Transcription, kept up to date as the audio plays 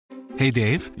Hey,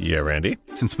 Dave. Yeah, Randy?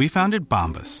 Since we founded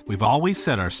Bombas, we've always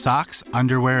said our socks,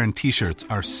 underwear, and T-shirts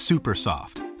are super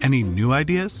soft. Any new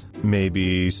ideas?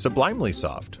 Maybe sublimely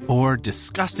soft. Or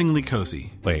disgustingly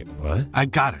cozy. Wait, what? I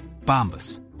got it.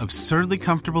 Bombas. Absurdly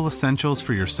comfortable essentials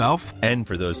for yourself and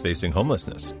for those facing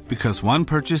homelessness. Because one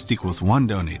purchased equals one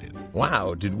donated.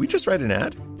 Wow, did we just write an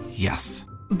ad? Yes.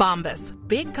 Bombas.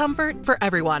 Big comfort for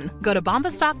everyone. Go to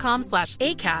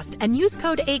bombas.com/ACAST and use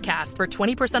code ACAST for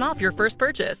 20% off your first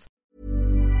purchase.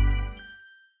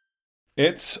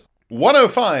 It's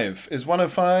 105. Is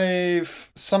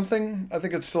 105 something? I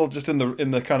think it's still just in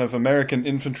the kind of American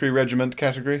infantry regiment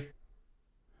category.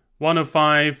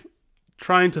 105,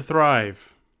 trying to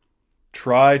thrive.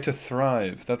 Try to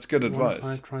thrive. That's good advice.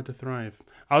 105, try to thrive.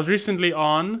 I was recently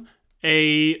on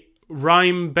a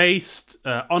rhyme-based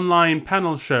online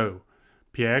panel show,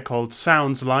 Pierre, called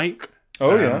Sounds Like.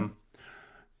 Oh, yeah.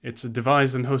 It's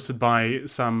devised and hosted by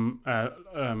some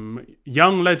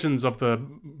young legends of the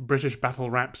British battle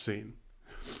rap scene.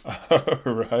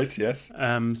 Right, yes.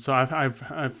 So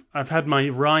I've had my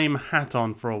rhyme hat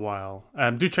on for a while.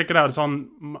 Do check it out. It's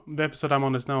on the episode I'm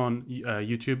on is now on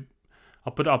YouTube.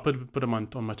 I'll put them on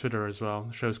my Twitter as well.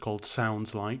 The show's called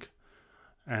Sounds Like,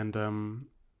 and I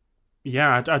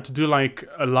had to do like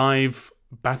a live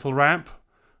battle rap,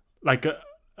 like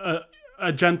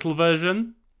a gentle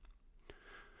version.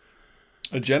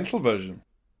 A gentle version.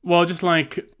 Well, just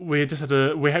like we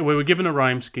were given a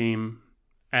rhyme scheme,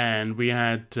 and we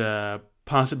had to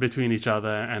pass it between each other,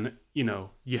 and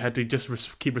you had to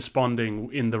just keep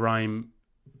responding in the rhyme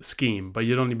scheme, but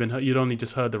you'd only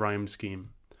just heard the rhyme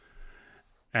scheme,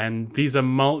 and these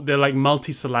are they're like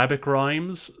multi-syllabic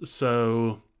rhymes,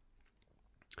 so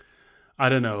I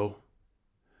don't know.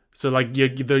 So like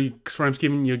the rhyme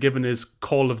scheme you're given is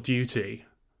Call of Duty.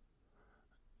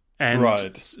 And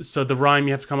right. So the rhyme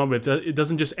you have to come up with, it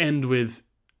doesn't just end with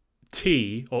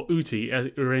T or Uti.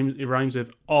 It rhymes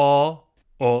with O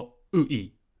or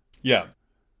Ui. Yeah.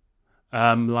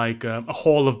 Like a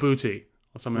haul of booty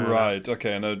or something. Right. Like that.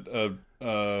 Okay. And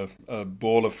a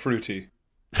ball of fruity.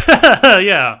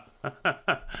 Yeah.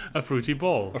 A fruity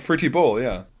ball. A fruity ball.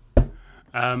 Yeah.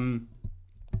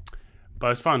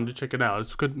 But it's fun to check it out.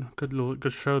 It's a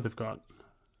good show they've got.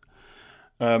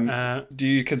 Do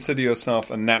you consider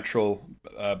yourself a natural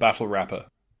battle rapper?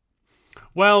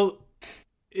 Well,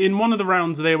 in one of the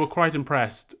rounds, they were quite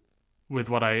impressed with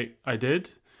what I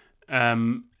did.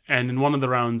 And in one of the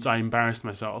rounds, I embarrassed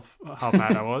myself how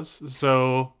bad I was.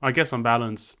 So I guess on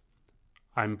balance,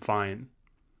 I'm fine.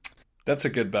 That's a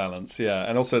good balance, yeah.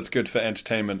 And also it's good for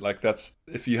entertainment. Like that's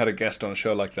if you had a guest on a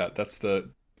show like that, that's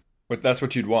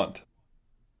what you'd want.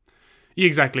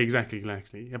 Exactly.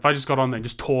 If I just got on there and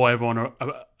just tore everyone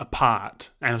apart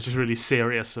and I was just really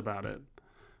serious about it.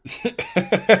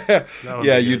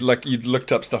 Yeah, you'd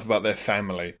looked up stuff about their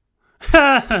family.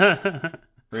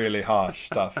 Really harsh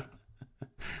stuff.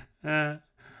 Do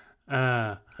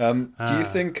you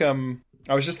think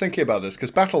I was just thinking about this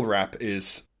because battle rap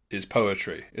is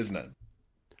poetry, isn't it?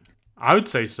 I would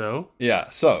say so. Yeah,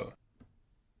 so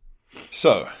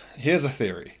here's a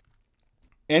theory.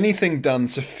 Anything done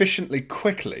sufficiently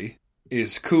quickly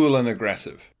is cool and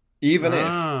aggressive, even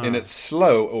if, in its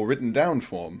slow or written down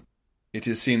form, it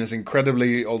is seen as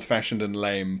incredibly old-fashioned and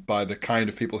lame by the kind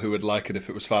of people who would like it if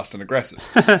it was fast and aggressive.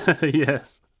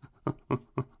 Yes.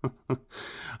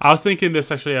 I was thinking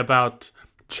this actually about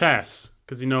chess,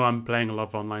 because I'm playing a lot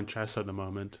of online chess at the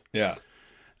moment. Yeah.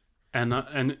 And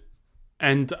I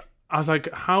was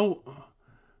like, how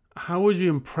would you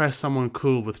impress someone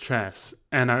cool with chess?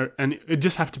 And it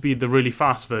just have to be the really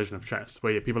fast version of chess,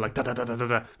 where people are like da da da da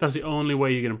da. That's the only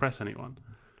way you can impress anyone.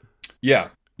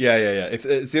 Yeah. If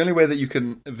it's the only way that you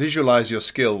can visualize your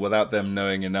skill without them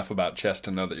knowing enough about chess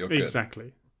to know that you're good.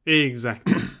 Exactly.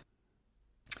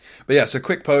 But yeah, so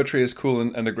quick poetry is cool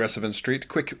and aggressive and street.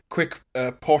 Quick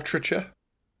portraiture.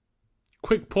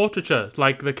 Quick portraiture,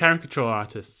 like the caricature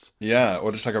artists. Yeah,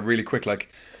 or just like a really quick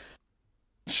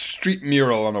street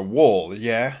mural on a wall.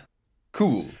 Yeah,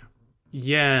 cool.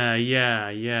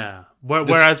 Yeah.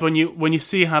 Whereas when you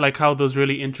see how those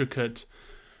really intricate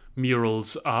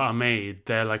murals are made,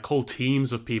 they're like whole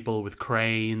teams of people with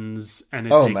cranes, and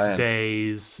it takes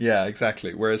days. Yeah,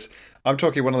 exactly. Whereas I'm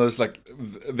talking one of those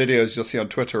videos you'll see on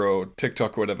Twitter or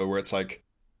TikTok or whatever, where it's like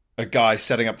a guy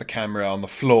setting up the camera on the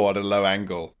floor at a low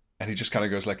angle, and he just kind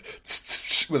of goes like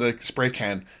with a spray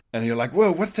can, and you're like,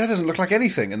 whoa, what? That doesn't look like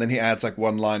anything. And then he adds like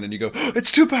one line, and you go, oh,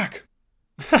 it's Tupac.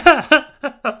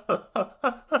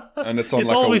 And it's on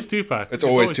always Tupac. It's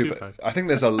always Tupac. I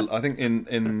think I think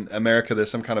in America there's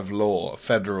some kind of law,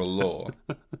 federal law.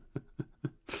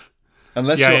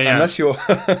 Unless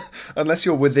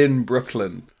you're within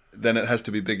Brooklyn, then it has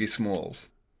to be Biggie Smalls.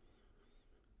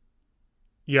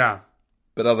 Yeah.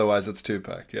 But otherwise, it's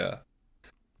Tupac. Yeah.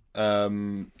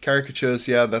 Caricatures,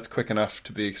 yeah, that's quick enough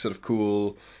to be sort of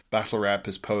cool. Battle rap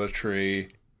is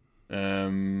poetry.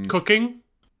 Cooking?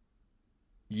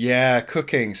 Yeah,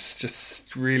 cooking's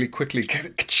just really quickly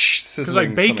Because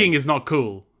like baking is not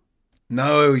cool.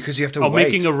 No, because you have to wait.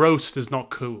 Making a roast is not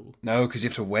cool. No, because you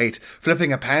have to wait.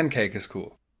 Flipping a pancake is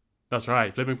cool. That's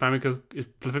right. Flipping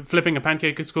a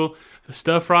pancake is cool.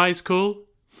 Stir fry is cool.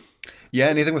 Yeah,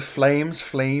 anything with flames.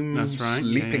 That's right.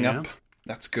 Leaping Yeah. up.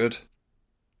 That's good.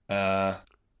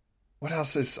 What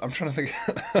else is... I'm trying to think...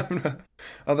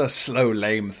 other slow,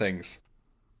 lame things.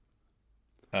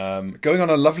 Going on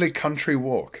a lovely country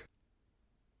walk.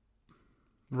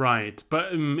 Right. But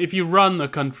if you run a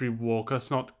country walk,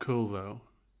 that's not cool, though.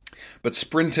 But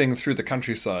sprinting through the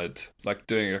countryside, like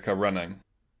doing like a running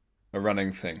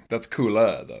thing, that's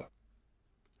cooler, though.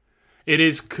 It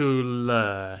is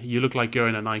cooler. You look like you're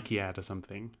in a Nike ad or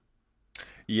something.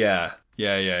 Yeah.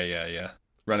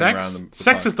 Running around them.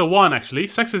 Sex is the one, actually.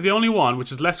 Sex is the only one,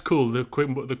 which is less cool the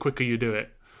quicker you do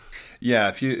it.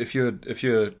 Yeah, if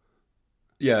you're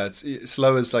yeah, it's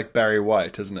slow as like Barry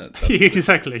White, isn't it?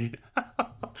 Exactly.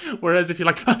 Whereas if you're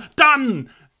like,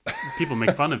 done! People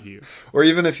make fun of you. Or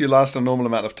even if you last a normal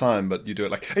amount of time, but you do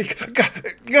it like,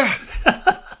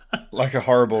 like a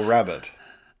horrible rabbit.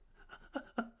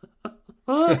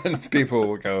 And people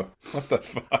will go, what the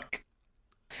fuck?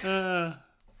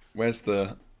 Where's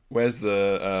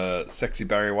the sexy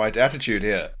Barry White attitude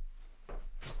here?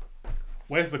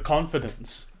 Where's the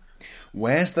confidence?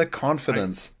 Where's the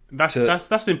confidence? That's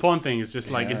the important thing. It's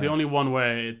just like it's the only one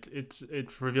where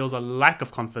it reveals a lack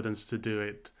of confidence to do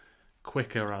it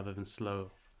quicker rather than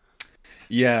slow.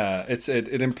 Yeah, it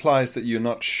implies that you're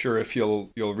not sure if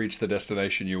you'll reach the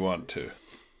destination you want to.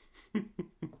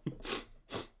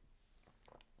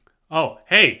 Oh,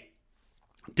 hey,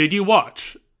 did you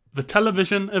watch the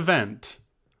television event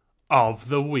of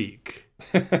the week?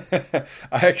 I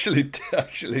actually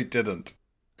didn't.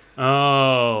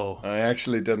 Oh. I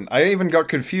actually didn't. I even got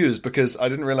confused because I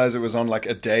didn't realize it was on like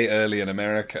a day early in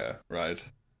America, right?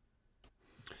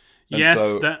 And yes,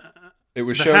 so it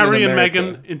was the shown Harry in and America.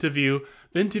 Meghan interview.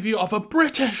 The interview of a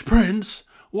British prince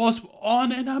was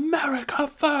on in America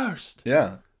first.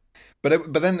 Yeah.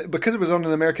 But then, because it was on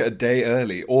in America a day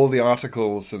early, all the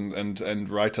articles and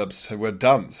write-ups were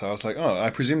done. So I was like, oh,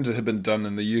 I presumed it had been done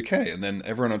in the UK. And then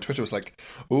everyone on Twitter was like,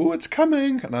 oh, it's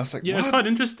coming. And I was like, yeah, what? It's quite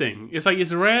interesting. It's like,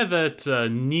 it's rare that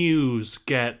news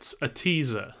gets a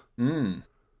teaser. Mm.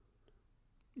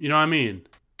 You know what I mean?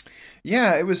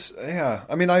 Yeah, it was, yeah.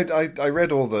 I mean, I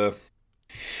read all the...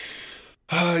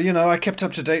 I kept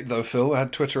up to date, though, Phil. I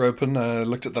had Twitter open,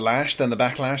 looked at the lash, then the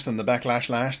backlash, then the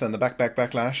backlash, then the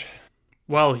backlash.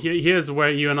 Well, here's where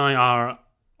you and I are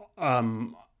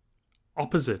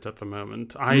opposite at the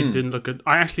moment. I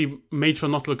actually made sure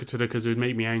not to look at Twitter because it would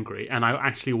make me angry, and I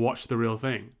actually watched the real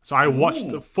thing. So I watched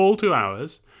the full 2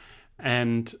 hours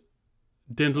and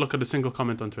didn't look at a single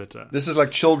comment on Twitter. This is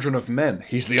like Children of Men.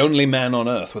 He's the only man on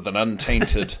earth with an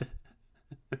untainted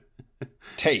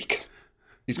take.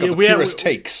 He's got the purest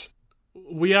takes.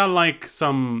 We are like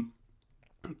some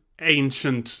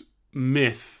ancient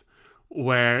myth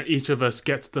where each of us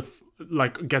gets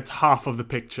gets half of the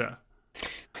picture,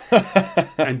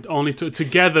 and only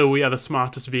together we are the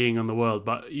smartest being in the world.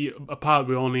 But apart,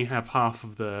 we only have half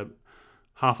of the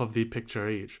picture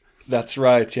each. That's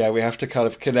right. Yeah, we have to kind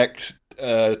of connect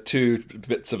two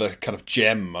bits of a kind of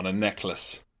gem on a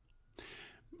necklace.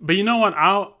 But you know what?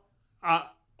 I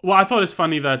thought it's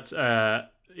funny that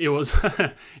it was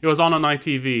it was on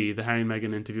ITV. The Harry and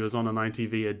Meghan interview was on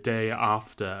ITV a day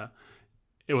after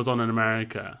it was on in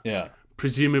America. Yeah.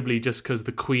 Presumably just because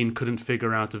the Queen couldn't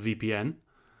figure out a VPN.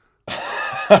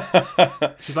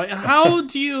 She's like, how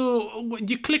do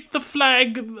you click the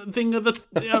flag thing of the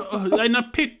and I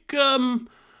pick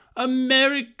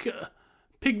America,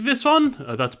 pick this one.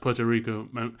 That's Puerto Rico.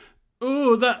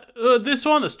 Oh, this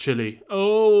one is Chile.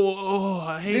 Oh,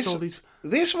 I hate all these.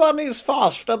 This one is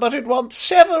faster, but it wants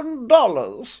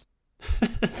 $7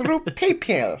 through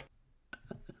PayPal.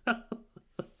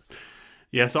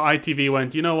 Yeah, so ITV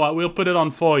went, you know what, we'll put it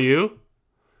on for you.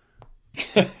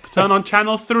 Turn on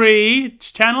Channel 3,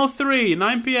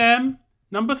 9 p.m,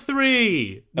 number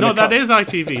 3. No, that is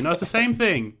ITV. No, it's the same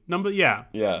thing. Yeah.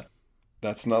 Yeah.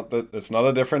 It's not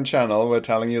a different channel. We're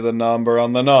telling you the number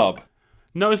on the knob.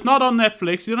 No, it's not on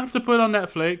Netflix. You don't have to put it on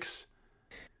Netflix.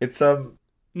 It's, No,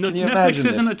 Netflix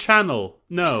isn't a channel.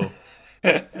 No.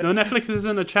 No, Netflix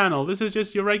isn't a channel. This is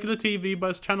just your regular TV,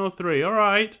 but it's Channel 3. All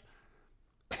right.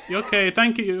 Okay,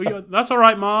 thank you. That's all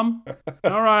right, Mom.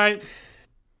 All right.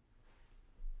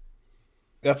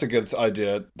 That's a good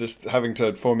idea. Just having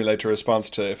to formulate a response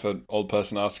to if an old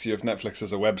person asks you if Netflix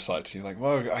is a website. You're like,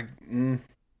 well, I mean,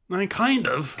 kind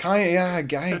of.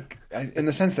 In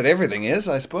the sense that everything is,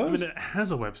 I suppose. I mean, it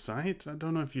has a website. I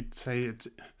don't know if you'd say it's,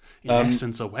 in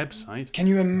essence, a website. Can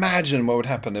you imagine what would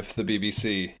happen if the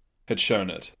BBC had shown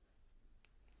it?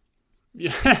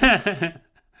 Yeah.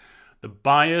 The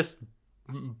bias...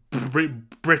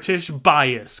 British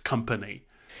Bias Company.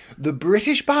 The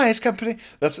British Bias Company.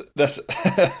 That's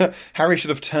Harry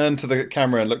should have turned to the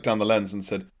camera and looked down the lens and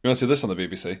said, "You want to see this on the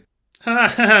BBC?"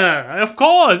 Of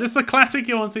course, it's the classic.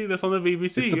 You won't see this on the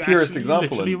BBC. It's the purest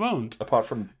example. Literally won't. Apart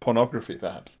from pornography,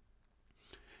 perhaps.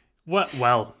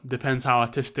 Well, depends how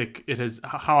artistic it is.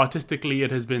 How artistically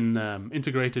it has been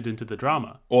integrated into the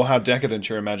drama, or how decadent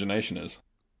your imagination is.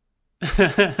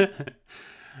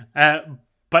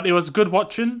 But it was good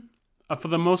watching, for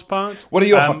the most part. What are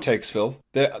your hot takes, Phil?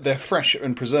 They're fresh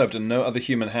and preserved, and no other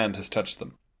human hand has touched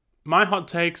them. My hot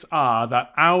takes are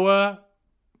that our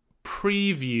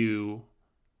preview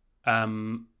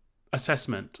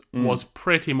assessment was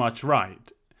pretty much right.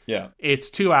 Yeah. It's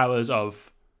 2 hours of...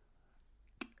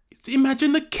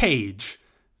 Imagine the cage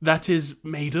that is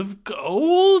made of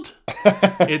gold.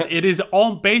 It is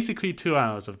all basically 2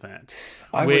 hours of that.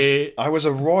 I was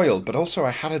a royal, but also I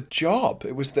had a job.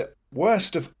 It was the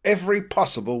worst of every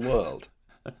possible world.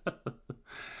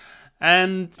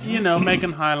 And,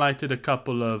 Meghan highlighted a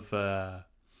couple of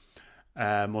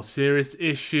more serious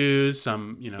issues,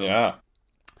 some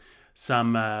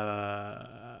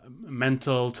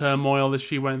mental turmoil that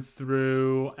she went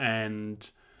through,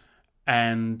 and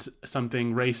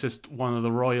something racist one of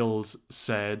the royals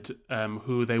said,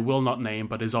 who they will not name,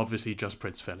 but is obviously just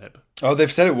Prince Philip. Oh,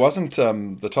 they've said it wasn't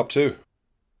the top two.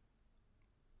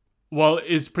 Well,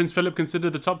 is Prince Philip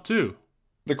considered the top two?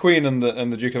 The Queen and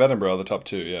the Duke of Edinburgh are the top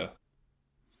two, yeah.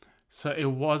 So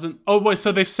it wasn't... Oh, wait,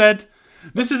 so they've said...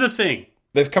 This is a thing.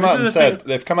 They've come out and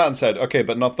said, okay,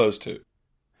 but not those two.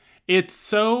 It's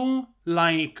so,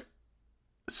 like...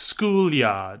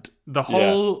 schoolyard. The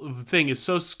whole thing is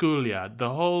so schoolyard.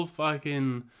 The whole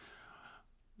fucking...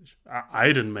 I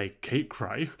didn't make Kate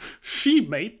cry. She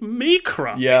made me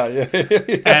cry. Yeah.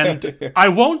 And I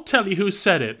won't tell you who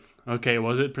said it. Okay,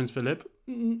 was it Prince Philip?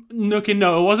 Okay,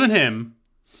 no, it wasn't him.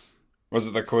 Was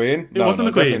it the Queen? It wasn't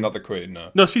the Queen. Definitely not the Queen, no.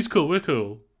 No, she's cool. We're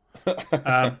cool.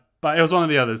 But it was one of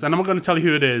the others. And I'm not going to tell you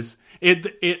who it is.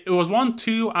 It was 1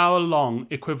 2 hour long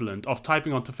equivalent of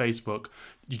typing onto Facebook.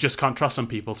 You just can't trust some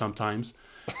people sometimes.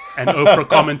 And Oprah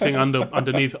commenting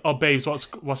underneath, "Oh, babes,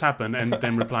 what's happened?" And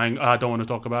then replying, "I don't want to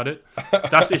talk about it."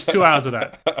 It's 2 hours of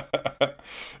that.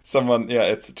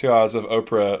 It's 2 hours of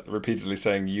Oprah repeatedly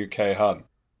saying "UK hun."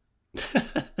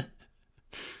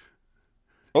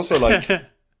 Also, like,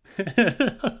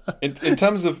 in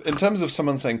terms of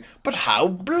someone saying, "But how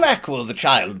black will the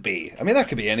child be?" I mean, that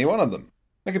could be any one of them.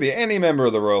 That could be any member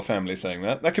of the royal family saying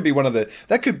that. That could be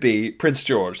that could be Prince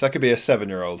George. That could be a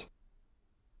 7-year-old.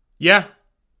 Yeah.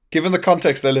 Given the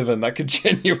context they live in, that could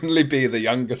genuinely be the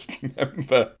youngest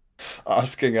member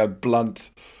asking a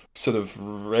blunt, sort of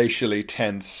racially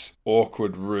tense,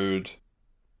 awkward, rude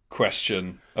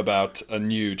question about a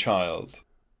new child.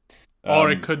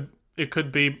 Or it could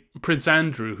be Prince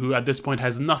Andrew, who at this point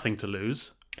has nothing to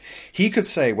lose. He could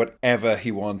say whatever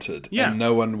he wanted, yeah, and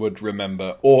no one would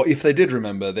remember. Or if they did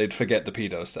remember, they'd forget the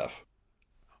pedo stuff.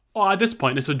 Or at this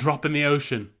point, it's a drop in the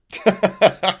ocean.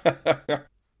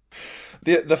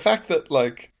 The fact that,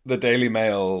 like, the Daily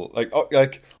Mail,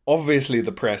 like obviously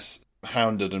the press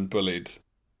hounded and bullied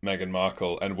Meghan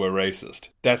Markle and were racist.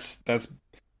 That's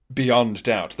beyond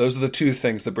doubt. Those are the two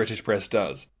things the British press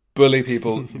does. Bully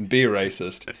people and be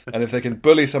racist. And if they can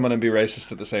bully someone and be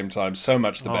racist at the same time, so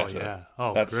much the better. Yeah.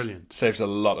 Oh, that's brilliant. Saves a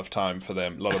lot of time for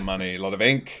them, a lot of money, a lot of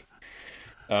ink.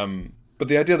 But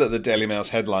the idea that the Daily Mail's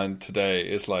headline today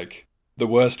is like, the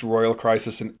worst royal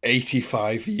crisis in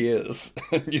 85 years.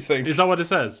 You think... Is that what it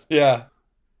says? Yeah.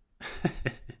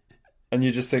 And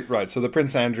you just think, right, so the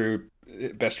Prince Andrew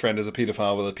best friend is a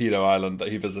paedophile with a pedo island that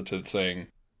he visited thing.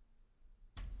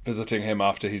 Visiting him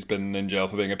after he's been in jail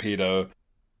for being a pedo.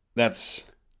 That's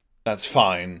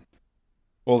fine.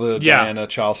 All the Diana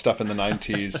Charles stuff in the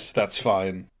 90s, that's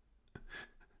fine.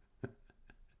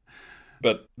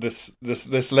 But this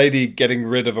lady getting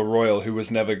rid of a royal who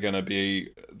was never going to be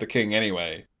the king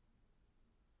anyway,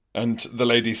 and the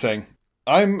lady saying,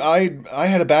 I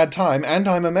had a bad time, and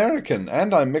I'm American,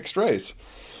 and I'm mixed race.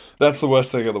 That's the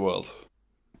worst thing in the world.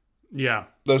 Yeah.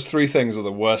 Those three things are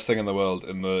the worst thing in the world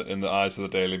in the eyes of the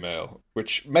Daily Mail,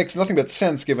 which makes nothing but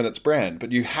sense given its brand,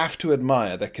 but you have to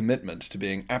admire their commitment to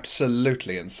being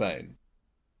absolutely insane.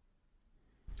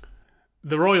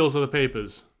 The royals or the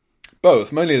papers?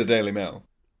 Both, mainly the Daily Mail.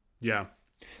 Yeah.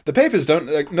 The papers don't,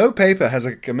 like, no paper has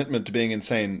a commitment to being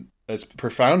insane as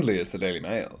profoundly as the Daily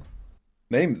Mail.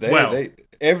 They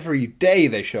every day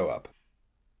they show up.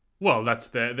 Well, that's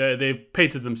they've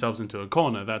painted themselves into a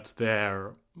corner. That's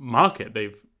their market.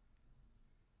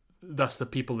 That's the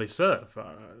people they serve.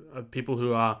 People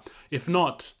who are, if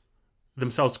not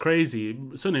themselves crazy,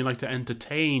 certainly like to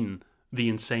entertain the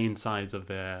insane sides of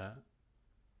their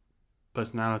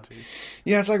personalities.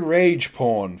 Yeah, it's like rage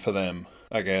porn for them,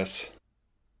 I guess.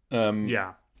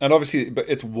 Yeah. And obviously, but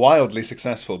it's wildly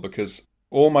successful because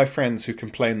all my friends who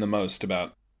complain the most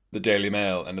about the Daily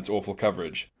Mail and its awful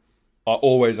coverage are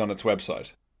always on its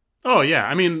website. Oh yeah,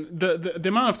 I mean the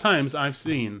amount of times I've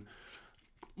seen,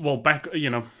 well, back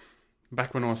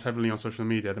when I was heavily on social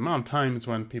media, the amount of times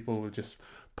when people would just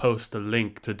post a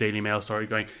link to Daily Mail story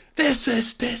going, "This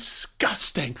is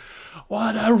disgusting.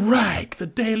 What a rag the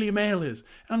Daily Mail is."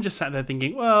 And I'm just sat there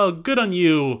thinking, well, good on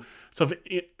you, sort of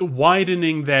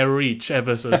widening their reach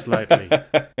ever so slightly.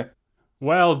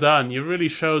 Well done. You've really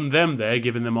shown them there,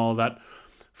 giving them all that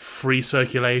free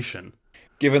circulation.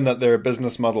 Given that they're a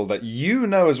business model that you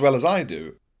know as well as I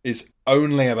do is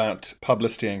only about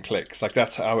publicity and clicks. Like,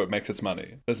 that's how it makes its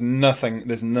money. There's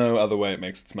no other way it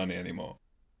makes its money anymore.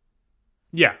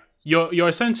 Yeah, you're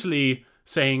essentially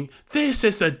saying, this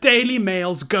is the Daily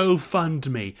Mail's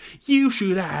GoFundMe. You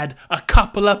should add a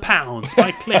couple of pounds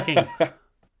by clicking.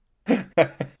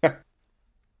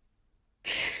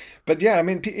 But yeah, I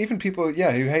mean, even people, who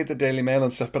hate the Daily Mail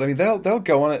and stuff, but I mean, they'll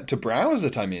go on it to browse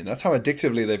it, I mean. That's how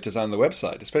addictively they've designed the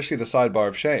website, especially the sidebar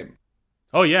of shame.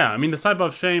 Oh yeah, I mean, the sidebar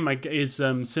of shame is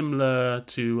similar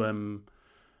to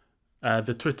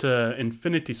the Twitter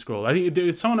infinity scroll. I think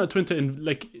there's someone at Twitter,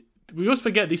 we always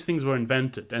forget these things were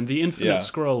invented, and the infinite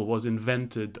scroll was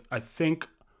invented, I think,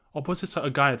 or was it a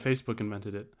guy at Facebook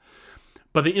invented it?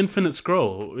 But the infinite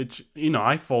scroll, which,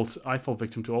 I fall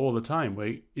victim to all the time,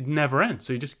 where it never ends.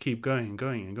 So you just keep going and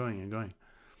going and going and going.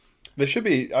 There should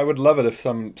be, I would love it if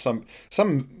some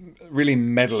really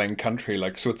meddling country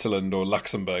like Switzerland or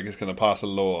Luxembourg is going to pass a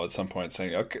law at some point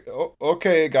saying,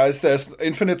 okay guys, there's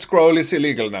infinite scroll is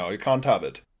illegal now. You can't have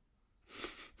it.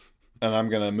 And I'm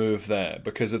going to move there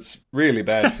because it's really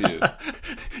bad for you.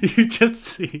 You just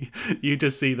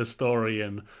see the story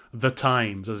in The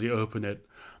Times as you open it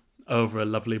over a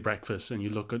lovely breakfast, and you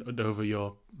look over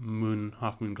your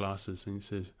half moon glasses, and it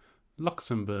says,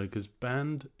 Luxembourg has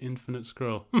banned infinite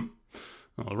scroll.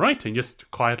 All right, and just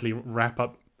quietly wrap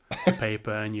up the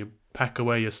paper, and you pack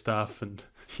away your stuff, and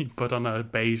you put on a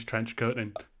beige trench coat,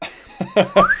 and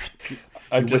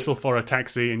whistle for a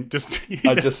taxi, and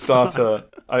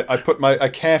I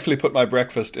carefully put my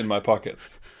breakfast in my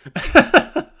pockets.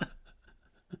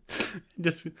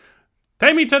 Just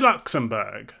take me to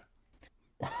Luxembourg.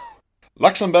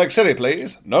 Luxembourg City,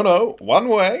 please. No, one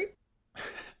way.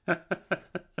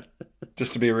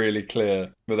 Just to be really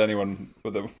clear with anyone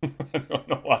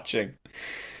watching.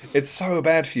 It's so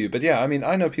bad for you. But yeah, I mean,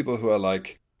 I know people who are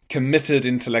like committed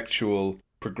intellectual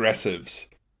progressives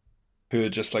who are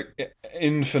just like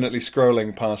infinitely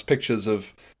scrolling past pictures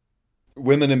of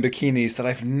women in bikinis that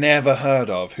I've never heard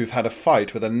of, who've had a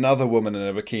fight with another woman in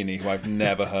a bikini who I've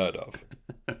never heard of.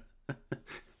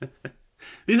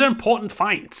 These are important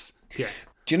fights. Yeah.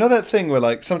 Do you know that thing where,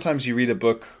 like, sometimes you read a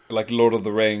book like Lord of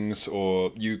the Rings,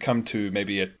 or you come to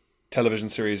maybe a television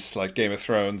series like Game of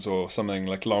Thrones or something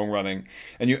like long running,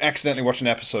 and you accidentally watch an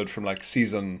episode from like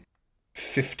season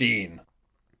 15.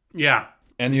 Yeah.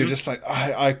 And you're just like,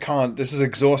 I can't, this is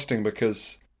exhausting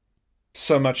because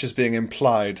so much is being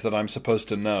implied that I'm supposed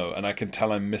to know, and I can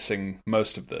tell I'm missing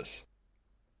most of this.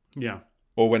 Yeah.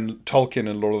 Or when Tolkien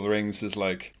in Lord of the Rings is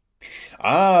like,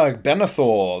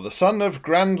 Benathor, the son of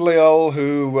Grandliel,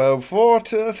 who fought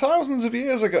thousands of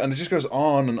years ago, and it just goes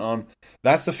on and on.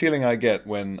 That's the feeling I get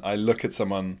when I look at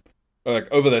someone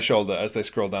like over their shoulder as they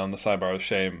scroll down the sidebar of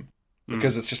shame,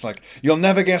 because it's just like, you'll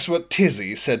never guess what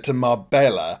Tizzy said to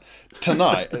Marbella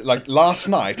tonight, like last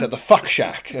night at the Fuck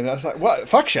Shack, and I was like, what,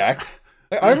 Fuck Shack?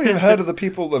 I haven't even heard of the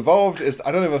people involved.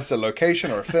 I don't know if it's a location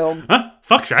or a film. Huh?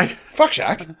 Fuck Shack? Fuck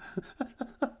Shack?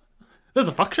 There's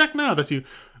a Fuck Shack now? That's you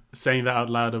saying that out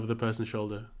loud over the person's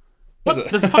shoulder. What?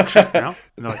 There's a Fuck Shack now?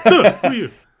 And they're like, who are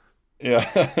you?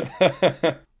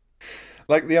 Yeah.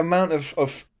 Like the amount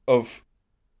of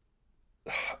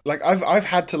like I've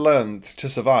had to learn to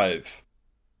survive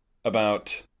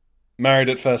about Married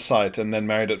at First Sight and then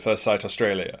Married at First Sight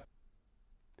Australia.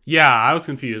 Yeah, I was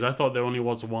confused. I thought there only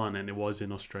was one, and it was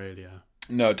in Australia.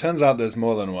 No, it turns out there's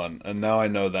more than one, and now I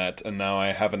know that, and now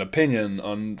I have an opinion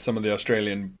on some of the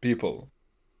Australian people,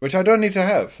 which I don't need to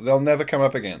have. They'll never come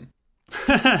up again.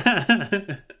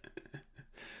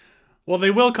 Well,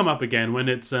 they will come up again when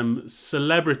it's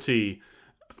celebrity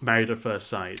Married at First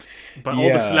Sight. But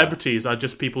all the celebrities are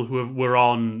just people who were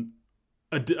on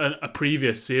a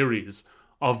previous series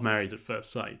of Married at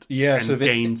First Sight. Yeah, and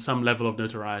gained some level of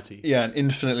notoriety. Yeah, an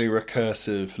infinitely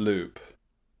recursive loop.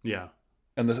 Yeah.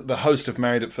 And the host of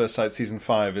Married at First Sight season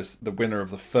 5 is the winner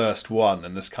of the first one,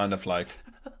 and this kind of like,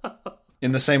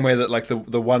 in the same way that like the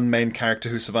one main character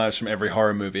who survives from every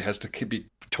horror movie has to be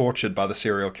tortured by the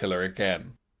serial killer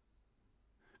again.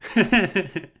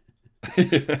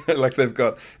 Like they've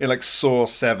got in like Saw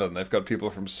 7, they've got people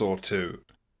from Saw 2.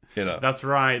 You know. That's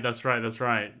right.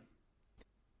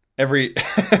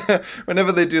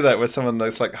 Whenever they do that with someone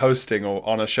that's like hosting or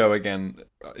on a show again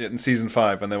in season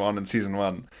 5 and they were on in season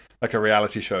 1, like a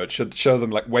reality show, it should show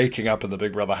them like waking up in the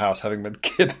Big Brother house having been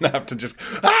kidnapped and just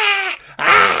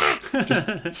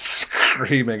just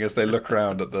screaming as they look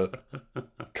around at the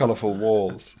colourful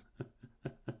walls.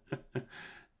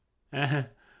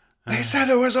 They said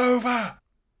it was over.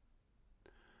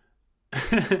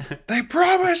 They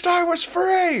promised I was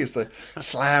free. As they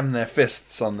slam their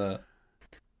fists on the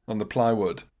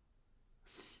plywood.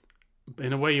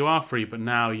 In a way, you are free, but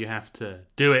now you have to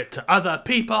do it to other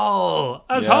people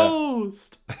as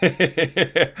host.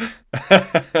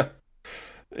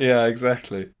 Yeah,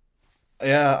 exactly.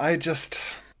 Yeah,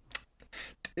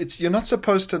 you're not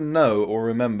supposed to know or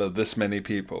remember this many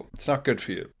people. It's not good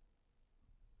for you.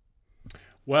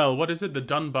 Well, what is it? The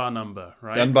Dunbar number,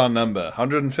 right? Dunbar number,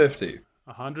 150.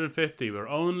 150. We're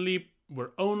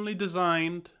only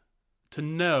designed to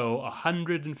know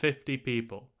 150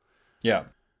 people. Yeah.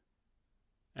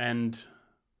 And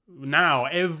now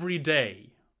every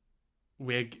day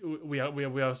we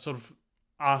are sort of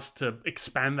asked to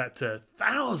expand that to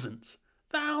thousands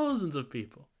of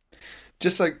people.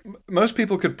 Just like most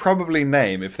people could probably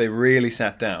name, if they really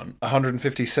sat down,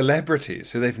 150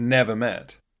 celebrities who they've never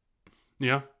met.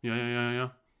 Yeah.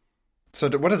 So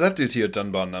what does that do to your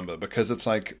Dunbar number? Because it's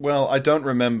like, well, I don't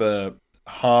remember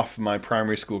half my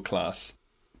primary school class,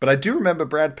 but I do remember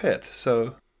Brad Pitt,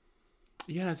 so...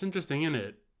 Yeah, it's interesting, isn't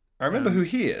it? I remember who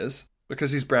he is,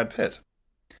 because he's Brad Pitt.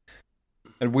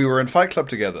 And we were in Fight Club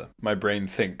together, my brain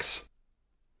thinks.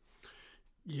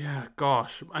 Yeah,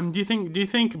 gosh. Do you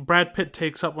think Brad Pitt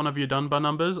takes up one of your Dunbar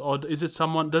numbers, or is it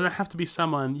someone? Does it have to be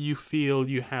someone you feel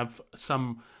you have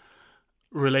some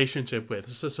relationship with?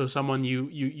 So someone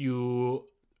you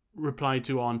reply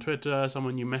to on Twitter,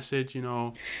 someone you message, you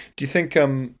know. Do you think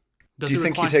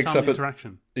he takes up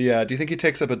interaction? Do you think he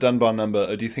takes up a Dunbar number,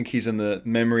 or do you think he's in the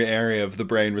memory area of the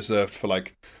brain reserved for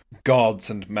like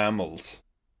gods and mammals?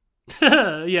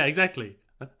 Yeah, exactly.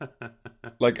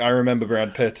 Like I remember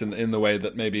Brad Pitt in the way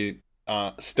that maybe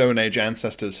Stone Age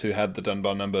ancestors who had the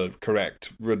Dunbar number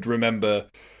correct would remember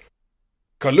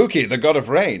Kaluki, the god of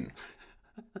rain.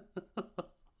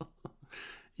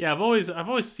 Yeah, I've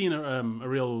always seen a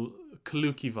real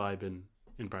Kaluki vibe in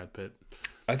Brad Pitt.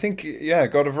 I think, yeah,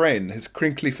 God of Rain, his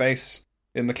crinkly face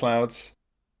in the clouds.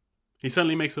 He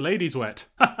certainly makes the ladies wet.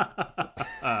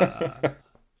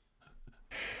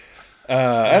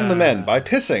 And the men by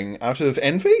pissing out of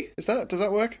envy. Does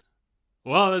that work?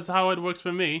 Well, that's how it works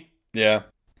for me. Yeah.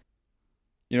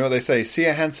 You know what they say? See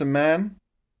a handsome man?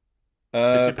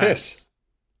 Piss.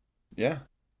 Yeah.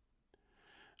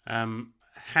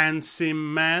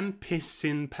 Handsome man, piss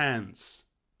in pants.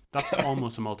 That's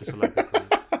almost a multi-syllable.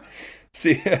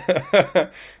 See, yeah,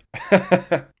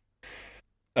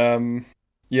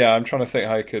 I'm trying to think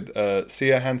how I could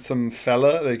see a handsome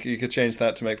fella. Like you could change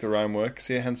that to make the rhyme work.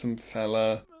 See a handsome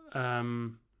fella.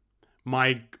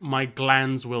 My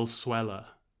glands will sweller.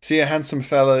 See a handsome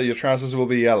fella. Your trousers will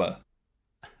be yellow.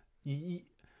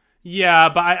 Yeah,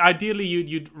 but ideally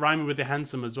you'd rhyme it with the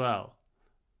handsome as well.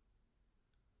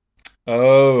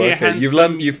 Oh, okay. You've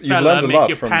learned a lot make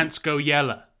your pants go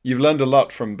yellow. You've learned a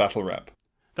lot from battle rap.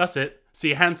 That's it.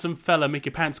 See a handsome fella, make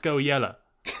your pants go yellow.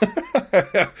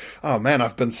 Oh man,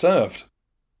 I've been served.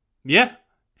 Yeah.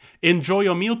 Enjoy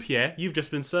your meal, Pierre. You've just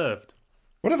been served.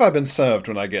 What have I been served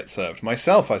when I get served?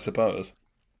 Myself, I suppose.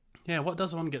 Yeah, what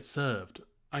does one get served?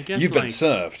 I guess you've been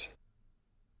served.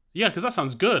 Yeah, because that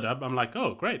sounds good. I'm like,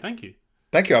 oh, great, thank you.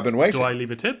 Thank you, I've been waiting. Do I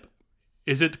leave a tip?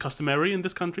 Is it customary in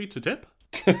this country to tip?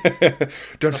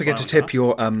 Don't forget to tip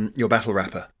your battle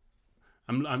rapper.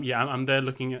 I'm there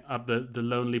looking up the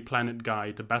Lonely Planet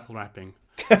guide to battle rapping.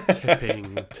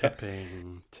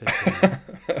 tipping.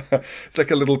 It's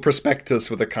like a little prospectus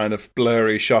with a kind of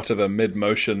blurry shot of a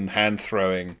mid-motion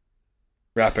hand-throwing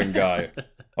rapping guy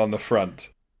on the front.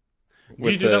 Do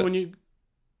you do that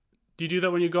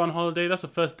when you go on holiday? That's the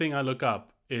first thing I look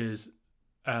up is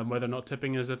whether or not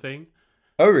tipping is a thing.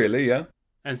 Oh, really? Yeah.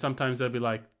 And sometimes they'll be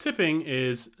like, tipping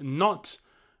is not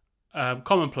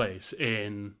commonplace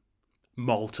in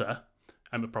Malta.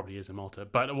 It probably is in Malta,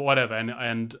 but whatever.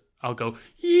 And I'll go,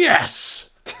 yes!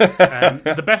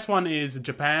 The best one is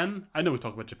Japan. I know we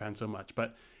talk about Japan so much,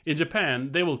 but in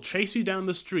Japan, they will chase you down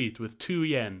the street with 2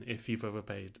 yen if you've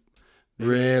overpaid.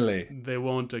 Really? They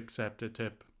won't accept a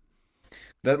tip.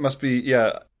 That must be,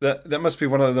 that must be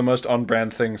one of the most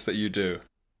on-brand things that you do.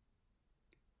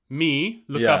 Me?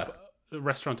 Look up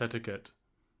restaurant etiquette.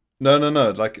 No.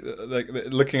 Like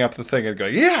looking up the thing and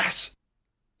going, yes!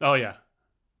 Oh, yeah.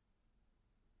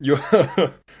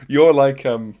 You're like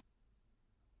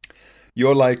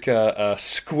a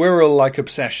squirrel-like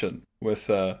obsession with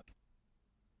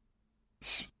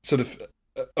sort of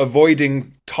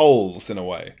avoiding tolls in a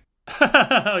way.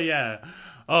 Oh, yeah.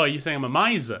 Oh, you're saying I'm a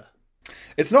miser?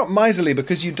 It's not miserly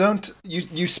because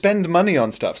you spend money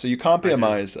on stuff, so you can't be a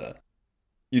miser.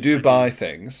 You do buy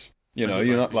things. You're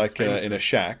not like in a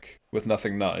shack with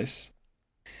nothing nice.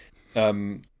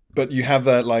 But you have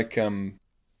that like something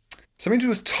to do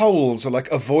with tolls or like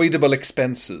avoidable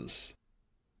expenses.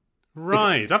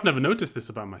 Right. I've never noticed this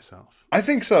about myself. I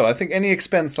think so. I think any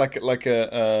expense like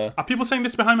a Are people saying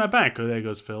this behind my back? Oh, there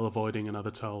goes Phil avoiding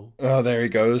another toll. Oh, there he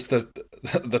goes. The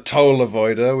toll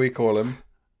avoider, we call him.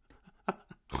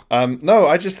 No,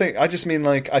 I just mean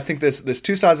like I think there's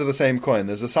two sides of the same coin.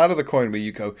 There's a side of the coin where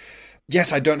you go,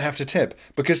 yes, I don't have to tip,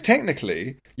 because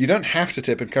technically you don't have to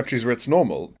tip in countries where it's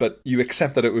normal, but you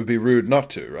accept that it would be rude not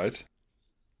to, right?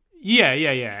 Yeah,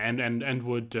 and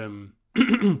would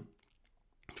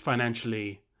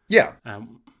financially. Yeah.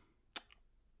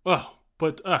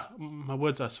 But my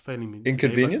words are failing me.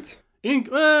 Inconvenient?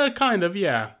 Kind of,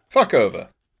 yeah. Fuck over.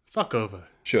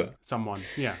 Sure. Someone,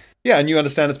 yeah. Yeah, and you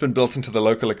understand it's been built into the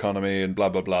local economy and blah,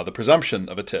 blah, blah, the presumption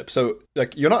of a tip. So,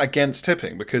 like, you're not against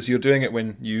tipping because you're doing it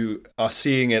when you are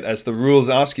seeing it as the rules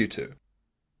ask you to.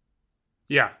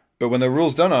 Yeah. But when the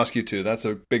rules don't ask you to, that's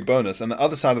a big bonus. And the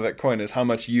other side of that coin is how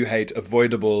much you hate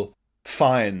avoidable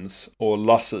fines or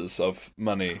losses of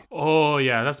money. Oh,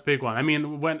 yeah, that's a big one. I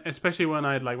mean, especially when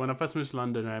I first moved to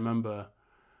London, I remember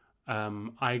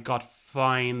I got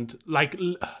fined, like...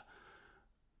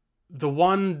 The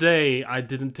one day I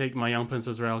didn't take my Young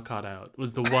Prince's Rail card out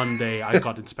was the one day I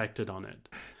got inspected on it.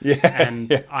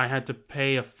 I had to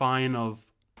pay a fine of,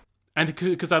 and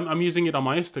because I'm using it on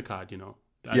my Oyster card,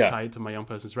 I tie it to my Young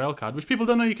Person's Rail card, which people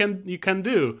don't know you can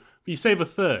do. You save a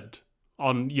third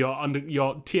on your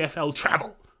TFL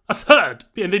travel, a third,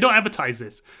 and they don't advertise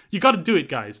this. You got to do it,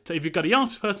 guys. If you've got a Young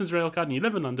Person's Rail card and you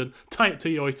live in London, tie it to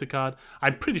your Oyster card.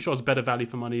 I'm pretty sure it's better value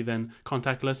for money than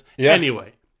contactless. Yeah.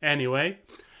 Anyway.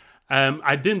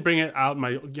 I didn't bring it out,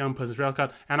 my Young Person's Rail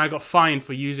card, and I got fined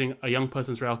for using a Young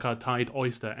Person's Rail card tied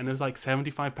Oyster, and it was like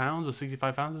 £75 or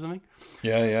 £65 or something.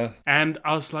 Yeah. And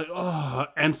I was like, oh.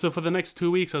 And so for the next 2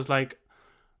 weeks, I was like,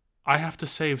 I have to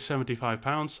save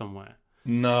 £75 somewhere.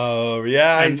 No,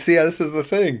 yeah, and see, this is the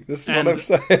thing. This is what I'm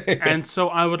saying. And so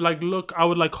I would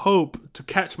hope to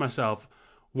catch myself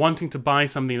wanting to buy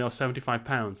something that was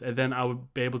 £75, and then I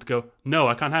would be able to go, no,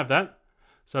 I can't have that.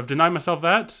 So I've denied myself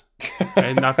that,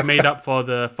 and I've made up for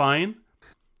the fine,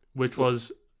 which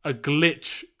was a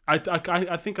glitch.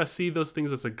 I think I see those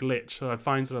things as a glitch. So I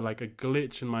find sort of like a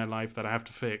glitch in my life that I have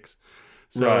to fix.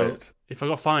 So if I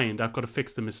got fined, I've got to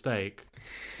fix the mistake.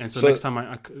 And so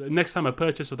next time a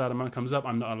purchase of that amount comes up,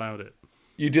 I'm not allowed it.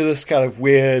 You do this kind of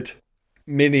weird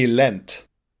mini Lent.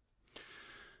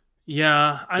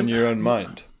 Yeah, in your own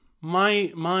mind.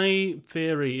 My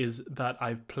theory is that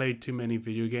I've played too many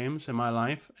video games in my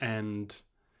life, and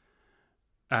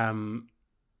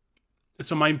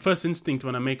so my first instinct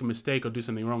when I make a mistake or do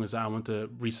something wrong is that I want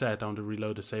to reset, I want to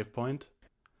reload a save point.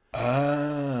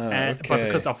 Okay.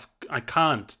 But because I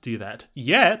can't do that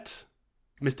yet,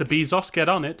 Mr. Bezos, get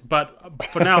on it, but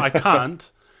for now I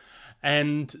can't.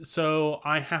 And so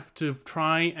I have to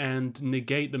try and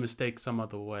negate the mistake some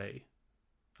other way.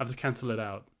 I have to cancel it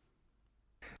out.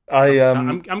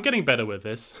 I'm getting better with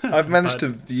this. I've managed to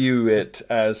view it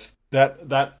as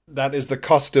that is the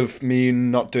cost of me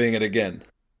not doing it again.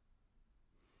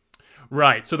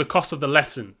 Right. So the cost of the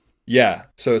lesson. Yeah.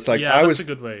 So it's like that's a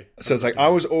good way. So it's like I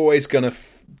was always gonna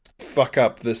fuck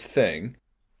up this thing.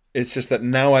 It's just that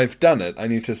now I've done it. I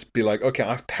need to be like, okay,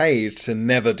 I've paid to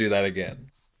never do that again.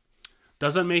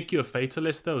 Does that make you a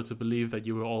fatalist, though, to believe that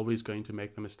you were always going to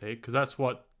make the mistake? Because that's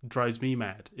what drives me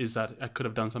mad, is that I could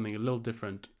have done something a little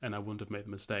different and I wouldn't have made the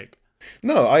mistake.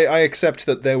 No, I accept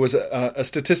that there was a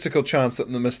statistical chance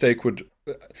that the mistake would...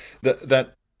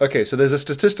 Okay, so there's a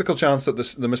statistical chance that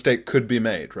the mistake could be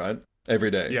made, right? Every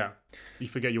day. Yeah. You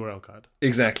forget your URL card.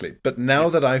 Exactly. But now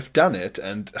that I've done it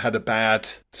and had a bad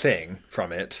thing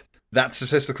from it, that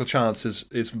statistical chance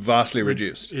is vastly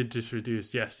reduced. It just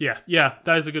reduced, yes. Yeah,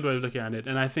 that is a good way of looking at it.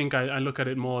 And I think I look at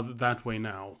it more that way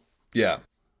now. Yeah.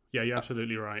 Yeah, you're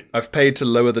absolutely right. I've paid to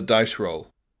lower the dice roll.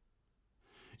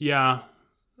 Yeah.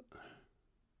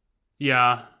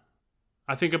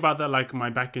 I think about that like my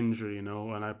back injury,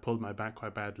 when I pulled my back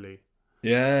quite badly.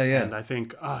 Yeah. And I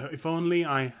think, if only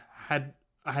I had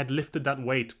lifted that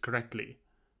weight correctly.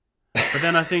 But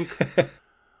then I think,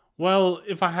 well,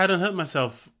 if I hadn't hurt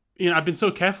myself, I've been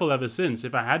so careful ever since.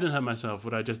 If I hadn't hurt myself,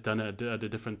 would I just done it at a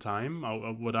different time?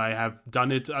 Or would I have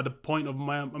done it at a point of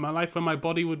my life where my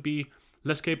body would be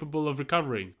less capable of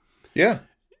recovering? Yeah.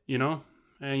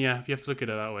 And yeah, you have to look at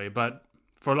it that way. But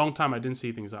for a long time, I didn't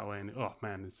see things that way. And oh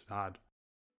man, it's hard.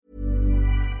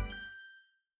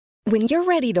 When you're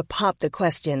ready to pop the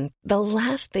question, the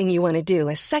last thing you want to do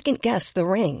is second-guess the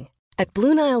ring. At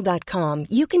BlueNile.com,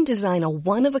 you can design a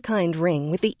one-of-a-kind ring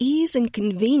with the ease and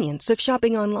convenience of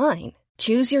shopping online.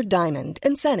 Choose your diamond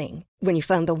and setting. When you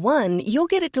find the one, you'll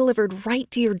get it delivered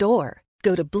right to your door.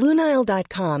 Go to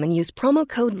BlueNile.com and use promo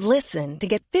code LISTEN to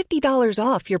get $50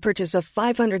 off your purchase of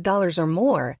 $500 or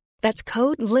more. That's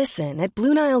code LISTEN at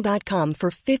BlueNile.com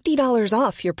for $50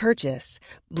 off your purchase.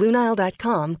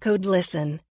 BlueNile.com, code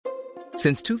LISTEN.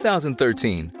 Since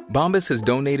 2013, Bombas has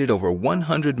donated over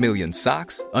 100 million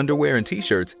socks, underwear, and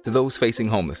T-shirts to those facing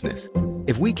homelessness.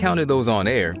 If we counted those on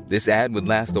air, this ad would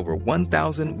last over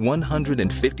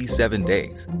 1,157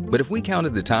 days. But if we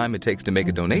counted the time it takes to make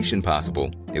a donation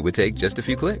possible, it would take just a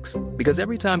few clicks. Because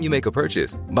every time you make a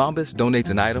purchase, Bombas donates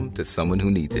an item to someone who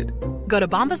needs it. Go to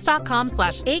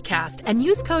bombas.com/ACAST and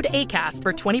use code ACAST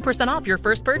for 20% off your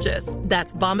first purchase.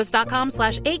 That's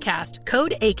bombas.com/ACAST,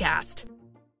 code ACAST.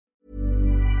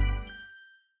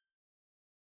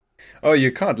 Oh,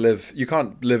 you can't live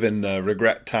in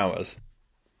regret towers.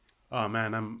 Oh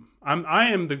man, I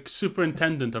am the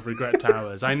superintendent of Regret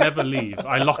Towers. I never leave.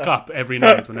 I lock up every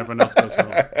night when everyone else goes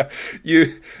home.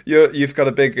 You've got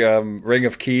a big ring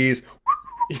of keys.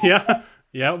 Yeah.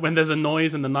 When there's a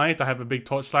noise in the night, I have a big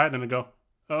torchlight and I go,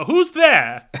 "Who's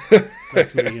there?"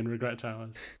 That's me in Regret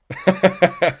Towers.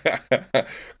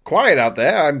 Quiet out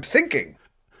there. I'm thinking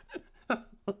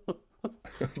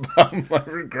about my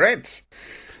regrets.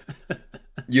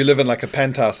 You live in like a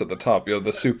penthouse at the top. You're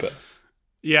the super.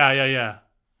 Yeah. Yeah,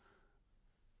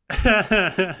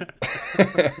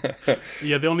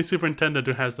 the only superintendent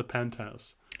who has the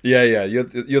penthouse. Yeah. You're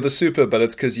the super, but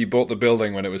it's because you bought the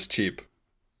building when it was cheap.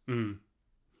 Mm.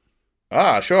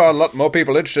 Sure, a lot more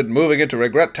people interested in moving into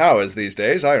Regret Towers these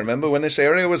days. I remember when this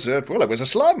area was, it was a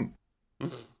slum.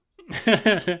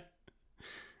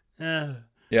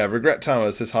 Yeah, Regret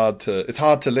Towers is hard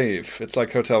to leave. It's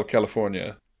like Hotel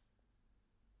California.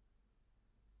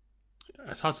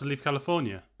 It's hard to leave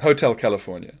California. Hotel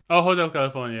California. Oh, Hotel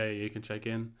California. Yeah, you can check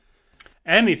in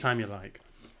anytime you like.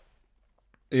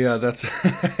 Yeah, that's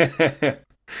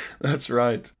that's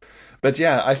right. But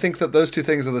yeah, I think that those two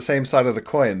things are the same side of the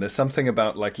coin. There's something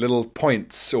about like little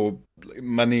points or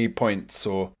money points,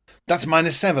 or that's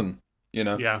 -7,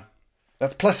 Yeah.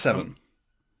 That's +7.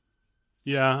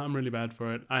 Yeah, I'm really bad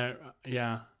for it. I'm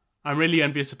really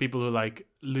envious of people who like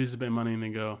lose a bit of money and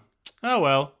then go, "Oh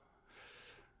well."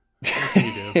 What can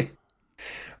you do?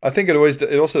 I think it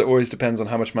also always depends on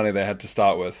how much money they had to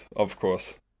start with, of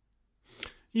course.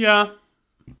 Yeah.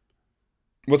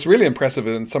 What's really impressive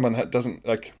is when someone doesn't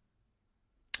like.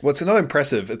 Well, it's not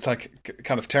impressive. It's like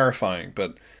kind of terrifying,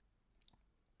 but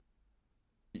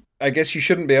I guess you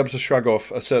shouldn't be able to shrug off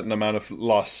a certain amount of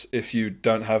loss if you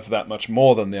don't have that much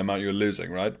more than the amount you're losing,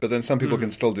 right? But then some people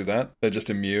can still do that. They're just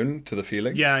immune to the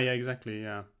feeling. Yeah, exactly,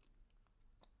 yeah.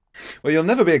 Well, you'll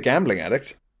never be a gambling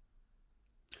addict.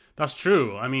 That's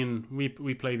true. I mean, we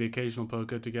play the occasional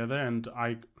poker together, and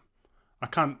I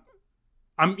can't.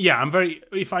 I'm very.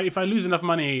 If I lose enough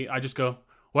money, I just go,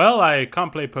 well, I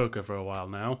can't play poker for a while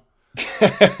now.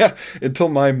 Until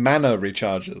my mana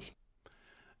recharges.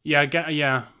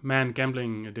 Yeah, man,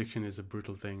 gambling addiction is a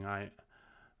brutal thing. I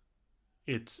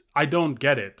don't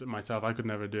get it myself. I could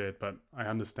never do it, but I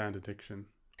understand addiction.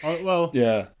 Oh, well,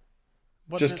 yeah.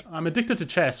 I'm addicted to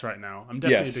chess right now. I'm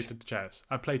definitely addicted to chess.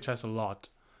 I play chess a lot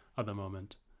at the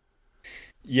moment.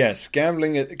 Yes,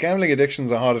 gambling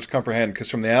addictions are harder to comprehend because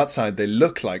from the outside they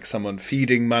look like someone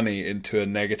feeding money into a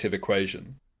negative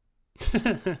equation.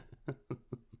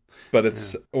 But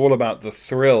it's all about the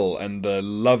thrill and the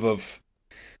love of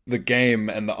the game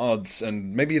and the odds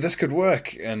and maybe this could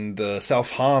work and the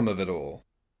self-harm of it all.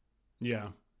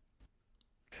 Yeah.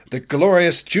 The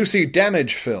glorious juicy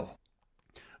damage, Phil.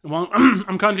 Well,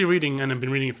 I'm currently reading, and I've been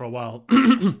reading it for a while,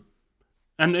 and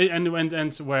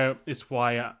where it's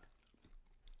why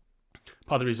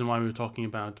part of the reason why we were talking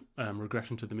about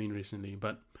regression to the mean recently.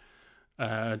 But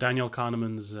Daniel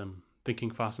Kahneman's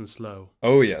Thinking Fast and Slow.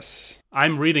 Oh yes,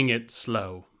 I'm reading it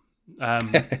slow,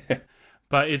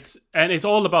 but it's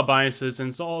all about biases, and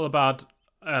it's all about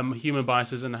human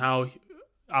biases and how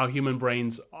our human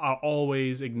brains are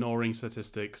always ignoring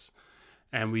statistics,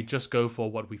 and we just go for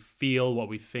what we feel, what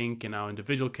we think in our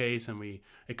individual case, and we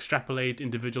extrapolate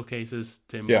individual cases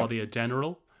to embody a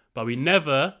general, but we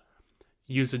never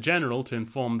use a general to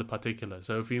inform the particular.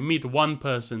 So if you meet one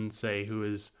person, say, who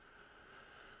is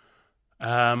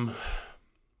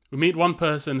we meet one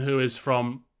person who is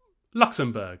from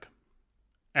Luxembourg,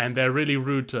 and they're really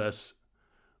rude to us.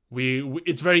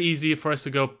 It's very easy for us to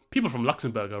go, people from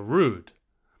Luxembourg are rude.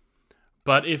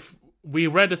 But if we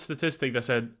read a statistic that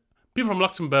said, people from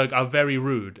Luxembourg are very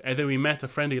rude, and then we met a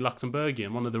friendly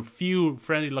Luxembourgian, one of the few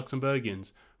friendly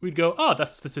Luxembourgians, we'd go, oh,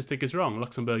 that statistic is wrong.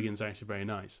 Luxembourgians are actually very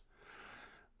nice.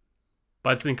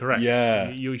 But it's incorrect. Yeah.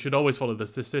 You should always follow the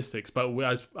statistics. But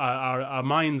our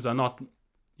minds are not,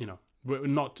 we're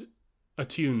not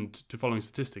attuned to following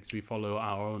statistics. We follow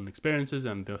our own experiences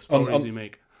and the stories we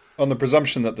make. On the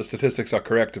presumption that the statistics are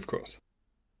correct, of course.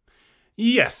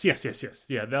 Yes. Yeah,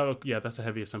 that's a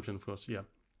heavy assumption, of course. Yeah.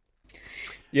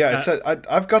 Yeah,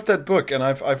 I've got that book, and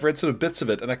I've read sort of bits of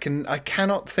it, and I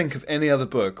cannot think of any other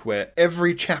book where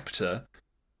every chapter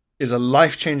is a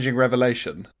life-changing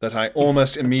revelation that I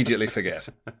almost immediately forget.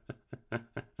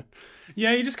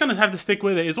 Yeah, you just kind of have to stick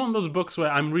with it. It's one of those books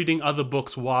where I'm reading other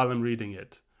books while I'm reading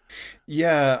it.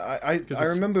 Yeah, I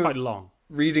remember quite long.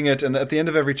 Reading it, and at the end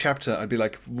of every chapter, I'd be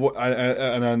like, what?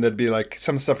 And there'd be like,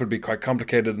 some stuff would be quite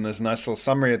complicated, and there's a nice little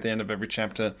summary at the end of every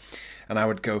chapter, and I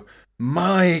would go,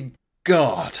 my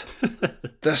God,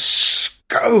 the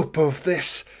scope of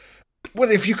this. Well,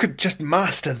 if you could just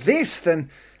master this, then...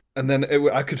 And then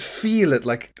I could feel it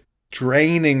like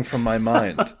draining from my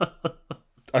mind.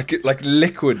 I could, like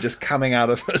liquid just coming out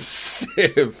of a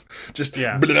sieve. Just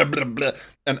blah, blah, blah.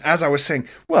 And as I was saying,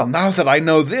 well, now that I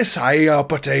know this,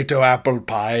 potato, apple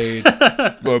pie,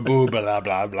 blah, blah, blah,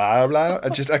 blah, blah, blah.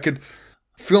 I could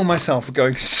feel myself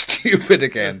going stupid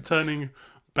again. Just turning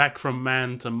back from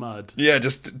man to mud. Yeah,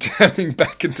 just turning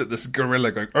back into this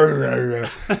gorilla going,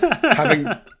 having...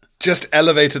 just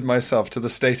elevated myself to the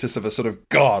status of a sort of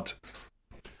god.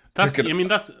 I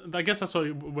guess that's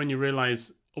what, when you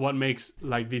realize what makes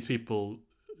like these people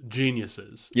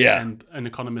geniuses. Yeah. And an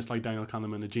economist like Daniel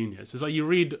Kahneman a genius. It's like you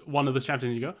read one of the chapters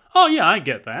and you go, oh yeah, I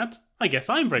get that. I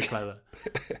guess I'm very clever.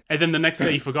 And then the next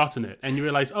day you've forgotten it. And you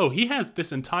realize, oh, he has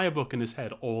this entire book in his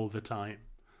head all the time.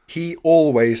 He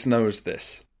always knows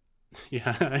this.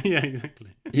 Yeah,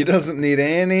 exactly. He doesn't need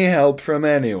any help from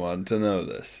anyone to know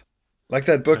this. Like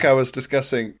that book I was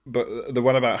discussing, but the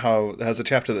one about how it has a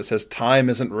chapter that says time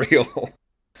isn't real.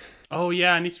 Oh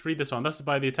yeah, I need to read this one. That's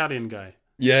by the Italian guy.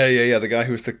 Yeah. The guy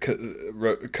who was the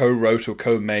co-wrote or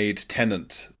co-made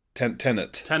Tenet.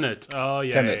 Oh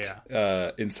yeah. Tenet,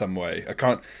 in some way.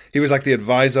 He was like the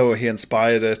advisor, or he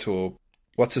inspired it, or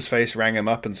what's his face rang him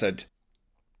up and said,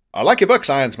 "I like your book,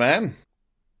 Science Man."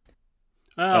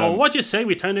 What'd you say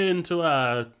we turn it into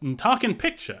a talking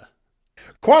picture?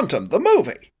 Quantum, the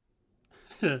movie.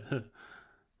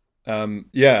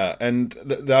 Yeah, and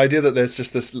the idea that there's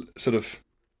just this sort of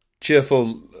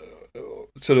cheerful,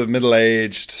 sort of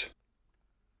middle-aged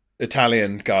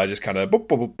Italian guy just kind of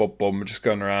boom, just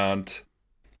going around,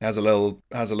 has a little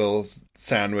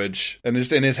sandwich, and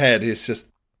just in his head he's just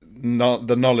not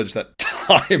the knowledge that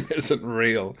time isn't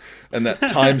real and that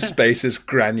time-space is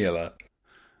granular.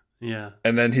 Yeah,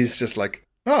 and then he's just like,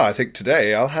 oh, I think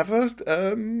today I'll have a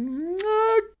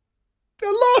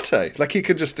latte. Like he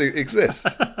could just exist.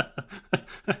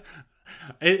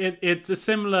 It's a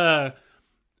similar...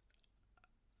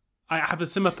 I have a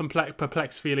similar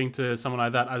perplexed feeling to someone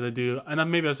like that as I do,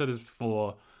 and maybe I've said this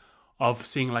before, of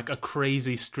seeing like a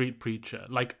crazy street preacher,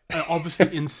 like an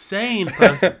obviously insane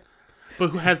person, but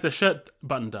who has their shirt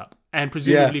buttoned up and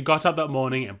presumably got up that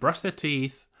morning and brushed their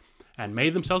teeth and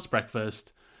made themselves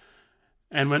breakfast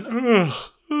and went, ugh.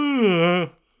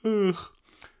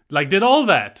 Like, did all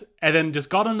that, and then just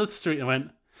got on the street and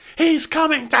went, he's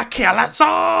coming to kill us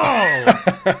all!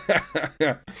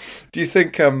 Do you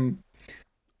think,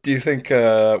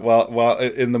 while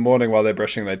in the morning while they're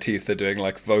brushing their teeth, they're doing,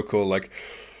 like, vocal, like,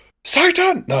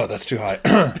 Satan! No, that's too high.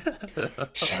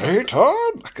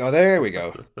 Satan! Like, oh, there we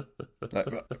go.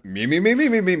 Like, me.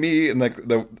 And, like,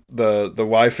 the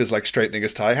wife is, like, straightening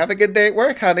his tie. Have a good day at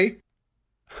work, honey.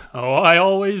 Oh, I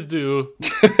always do.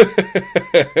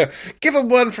 Give him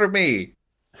one for me.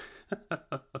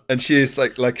 And she's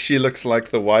like she looks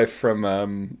like the wife from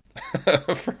the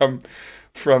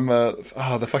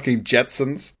fucking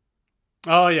Jetsons.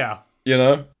 Oh yeah. you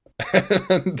know.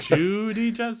 And,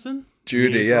 Judy Jetson?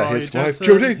 Judy, yeah, his Leroy wife.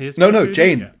 Jetson, Judy? his No, wife no, Judy,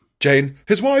 Jane. yeah. Jane,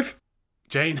 his wife.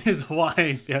 Jane, his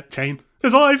wife. Yeah, Jane,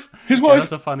 his wife. His Yeah, wife.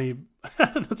 that's a funny.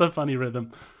 That's a funny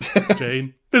rhythm.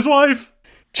 Jane, his wife.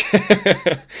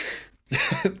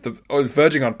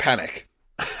 Verging on panic.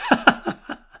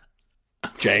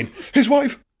 Jane, his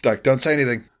wife. Don't say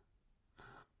anything.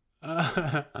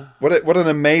 What an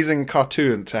amazing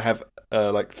cartoon to have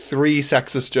like 3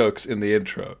 sexist jokes in the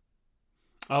intro.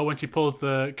 Oh, when she pulls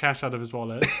the cash out of his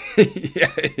wallet.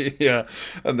 yeah.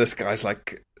 And this guy's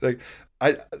like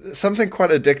something quite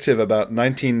addictive about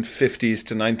 1950s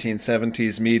to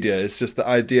 1970s media is just the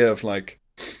idea of like,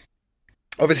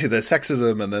 obviously there's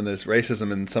sexism and then there's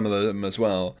racism in some of them as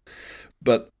well,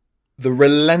 but the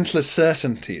relentless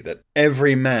certainty that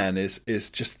every man is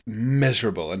just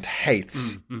miserable and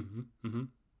hates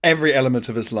every element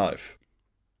of his life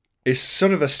is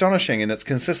sort of astonishing in its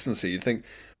consistency. You'd think,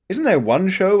 isn't there one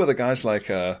show where the guy's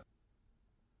like,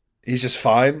 he's just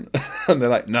fine? And they're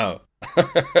like, no.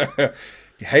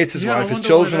 He hates his wife, his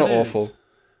children are awful.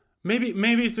 Maybe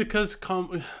it's because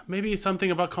maybe it's something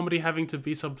about comedy having to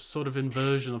be some sort of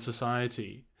inversion of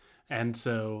society. And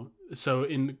so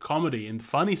in comedy, in the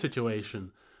funny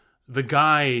situation, the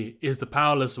guy is the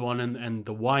powerless one and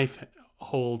the wife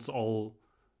holds all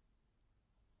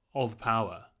the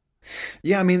power.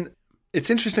 Yeah, I mean, it's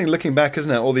interesting looking back,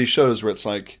 isn't it? All these shows where it's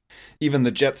like, even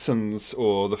the Jetsons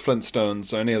or the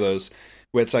Flintstones or any of those,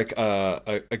 where it's like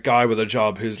a guy with a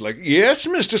job who's like, yes,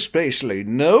 Mr. Spacely,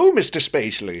 no, Mr.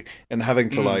 Spacely, and having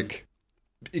to like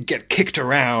get kicked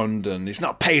around and he's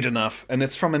not paid enough. And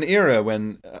it's from an era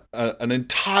when an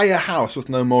entire house with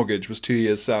no mortgage was 2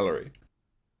 years' salary.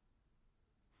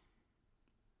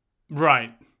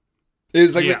 Right. It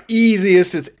was like the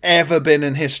easiest it's ever been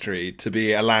in history to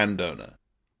be a landowner.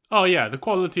 Oh yeah, the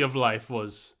quality of life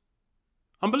was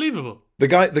unbelievable. The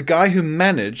guy who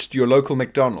managed your local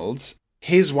McDonald's,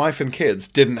 his wife and kids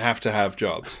didn't have to have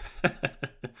jobs.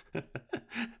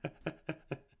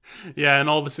 Yeah, and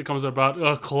all the sitcoms are about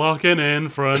clocking in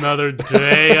for another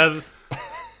day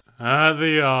at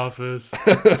the office.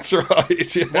 That's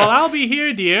right. Yeah. Well, I'll be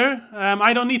here, dear.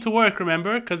 I don't need to work,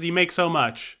 remember, because you make so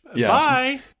much. Yeah.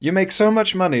 Bye. You make so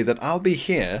much money that I'll be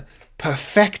here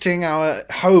perfecting our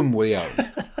home we own.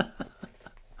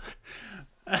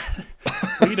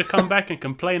 For you to come back and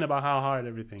complain about how hard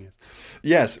everything is.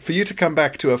 Yes, for you to come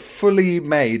back to a fully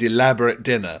made, elaborate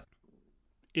dinner.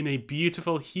 In a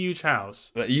beautiful, huge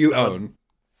house. That you own.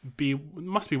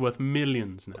 Must be worth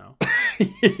millions now.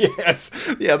 Yes.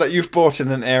 Yeah, that you've bought in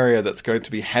an area that's going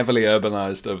to be heavily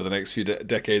urbanized over the next few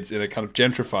decades in a kind of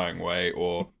gentrifying way,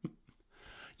 or...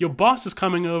 Your boss is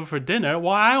coming over for dinner,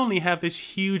 while I only have this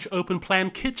huge open-plan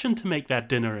kitchen to make that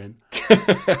dinner in.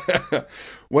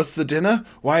 What's the dinner?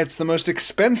 Why, it's the most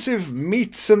expensive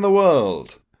meats in the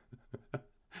world.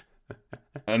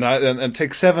 And it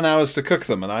takes 7 hours to cook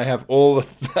them, and I have all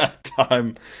that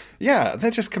time. Yeah, they're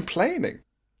just complaining.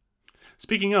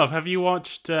 Speaking of, have you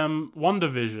watched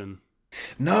WandaVision?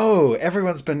 No,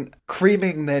 everyone's been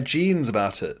creaming their jeans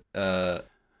about it. The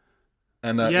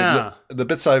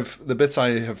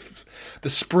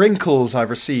sprinkles I've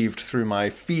received through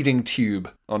my feeding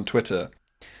tube on Twitter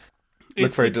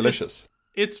look very delicious.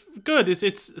 It's good.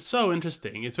 It's so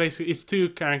interesting. It's 2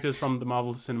 characters from the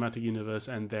Marvel Cinematic Universe,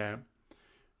 and they're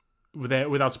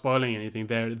without spoiling anything,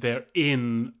 they're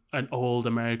in an old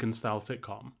American style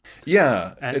sitcom.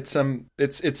 Yeah, and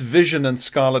it's Vision and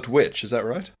Scarlet Witch. Is that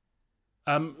right?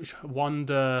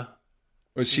 Wanda.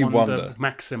 Was she Wanda?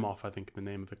 Maximoff, I think the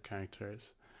name of the character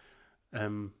is.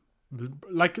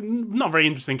 Like, not very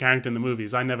interesting character in the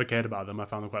movies. I never cared about them. I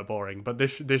found them quite boring. But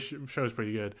this show is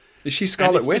pretty good. Is she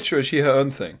Scarlet Witch or is she her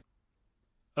own thing?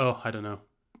 Oh, I don't know.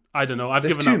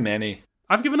 There's too many.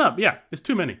 I've given up. Yeah, it's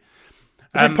too many.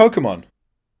 It's like Pokemon.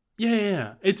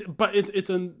 Yeah.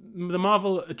 The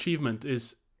Marvel achievement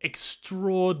is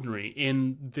extraordinary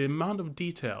in the amount of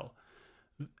detail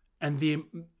and the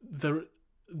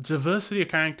diversity of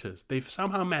characters. They've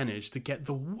somehow managed to get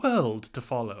the world to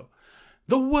follow.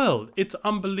 The world. It's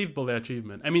unbelievable, their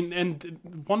achievement. I mean, and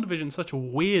WandaVision is such a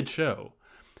weird show.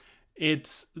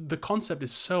 The concept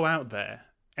is so out there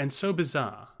and so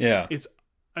bizarre. Yeah. It's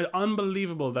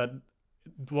unbelievable that,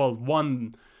 well,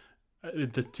 one,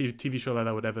 the TV show that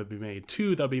would ever be made.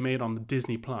 2, that'll be made on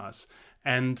Disney Plus,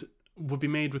 and would be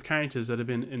made with characters that have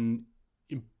been in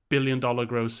billion-dollar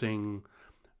grossing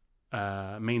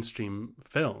mainstream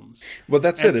films. Well,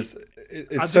 that's it.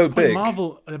 It's so big.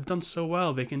 Marvel have done so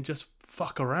well; they can just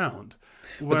fuck around.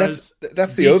 Whereas but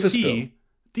that's the overspill.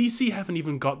 DC haven't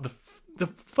even got the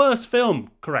first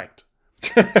film correct.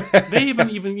 They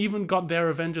even got their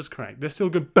Avengers correct. They're still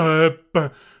good.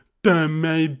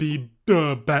 Maybe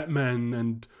Batman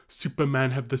and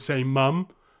Superman have the same mum.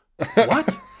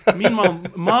 What? Meanwhile,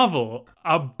 Marvel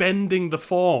are bending the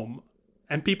form,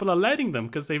 and people are letting them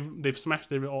because they've smashed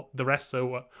the rest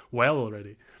so well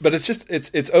already. But it's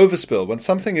overspill. When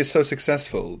something is so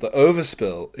successful, the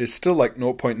overspill is still like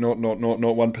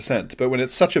 0.00001%. But when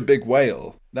it's such a big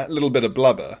whale, that little bit of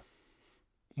blubber.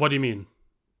 What do you mean?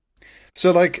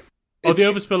 So like, the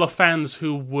overspill of fans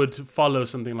who would follow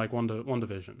something like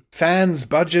WandaVision. Fans,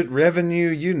 budget, revenue,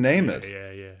 you name it.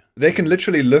 Yeah. They can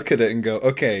literally look at it and go,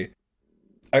 okay,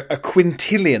 a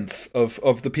quintillionth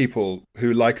of the people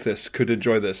who like this could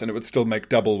enjoy this, and it would still make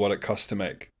double what it costs to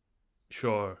make.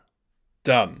 Sure.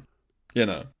 Done. You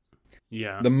know.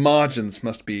 Yeah. The margins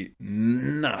must be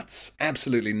nuts.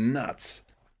 Absolutely nuts.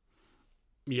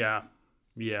 Yeah.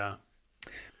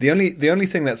 The only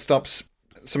thing that stops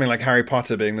something like Harry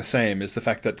Potter being the same is the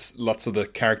fact that lots of the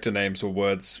character names or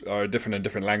words are different in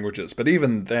different languages. But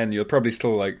even then, you're probably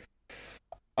still like,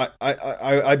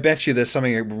 I bet you there's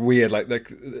something weird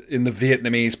like in the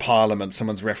Vietnamese parliament,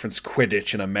 someone's referenced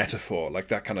Quidditch in a metaphor, like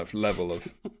that kind of level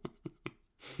of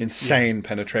insane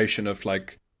penetration of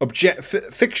like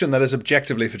fiction that is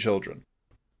objectively for children.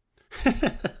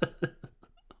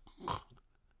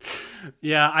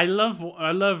 Yeah, I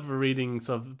love reading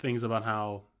sort of things about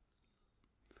how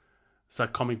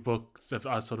comic books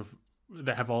are sort of,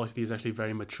 they have all these actually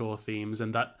very mature themes,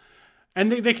 and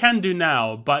they can do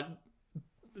now, but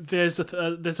there's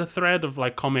a thread of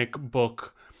like comic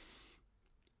book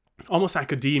almost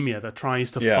academia that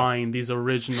tries to find these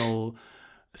original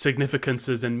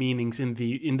significances and meanings in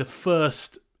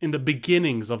the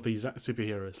beginnings of these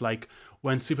superheroes, like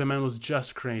when Superman was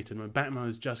just created, when Batman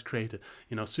was just created.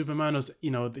 You know, Superman was, he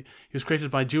was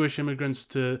created by Jewish immigrants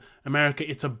to America.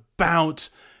 It's about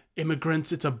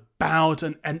immigrants. It's about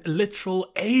an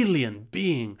literal alien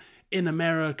being in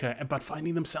America, but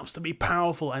finding themselves to be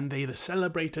powerful, and they're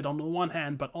celebrated on the one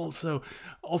hand, but also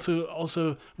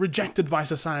rejected by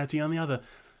society on the other.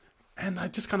 And I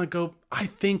just kind of go, I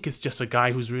think it's just a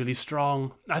guy who's really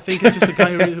strong. I think it's just a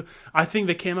guy I think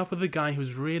they came up with a guy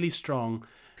who's really strong,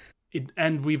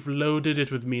 and we've loaded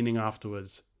it with meaning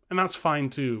afterwards. And that's fine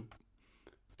too.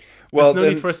 There's no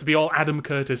need for us to be all Adam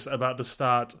Curtis about the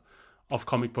start of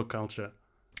comic book culture.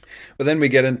 But then we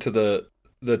get into the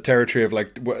territory of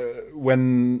like,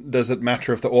 when does it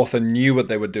matter if the author knew what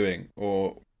they were doing?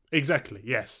 Or exactly,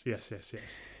 yes.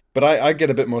 But I get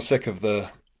a bit more sick of the...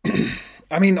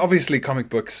 I mean, obviously comic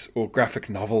books or graphic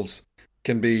novels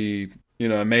can be,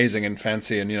 amazing and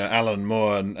fancy, and, Alan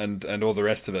Moore and all the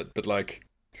rest of it. But like,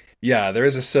 yeah,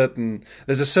 there's a certain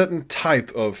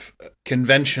type of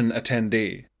convention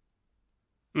attendee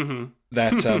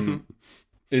that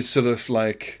is sort of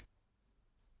like,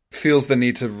 feels the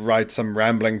need to write some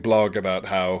rambling blog about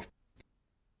how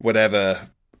whatever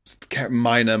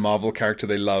minor Marvel character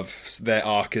they love, their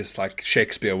arc is like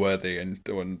Shakespeare worthy and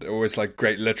always like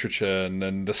great literature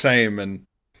and the same, and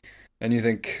you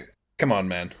think, come on,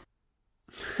 man.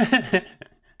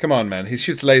 Come on, man. He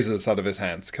shoots lasers out of his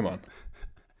hands. Come on.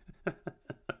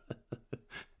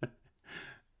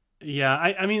 Yeah,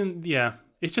 I mean, yeah,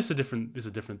 it's a different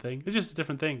thing. It's just a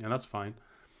different thing, and that's fine.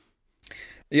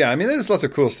 Yeah, I mean, there's lots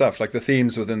of cool stuff. Like the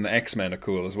themes within the X-Men are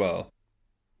cool as well.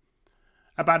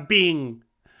 About being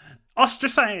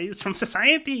ostracized from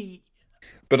society.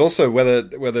 But also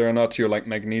whether or not you're like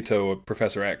Magneto or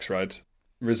Professor X, right?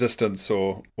 Resistance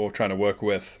or trying to work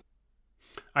with.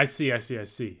 I see.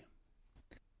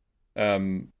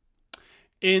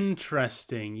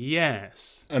 Interesting,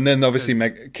 yes. And then obviously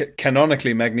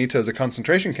canonically Magneto's a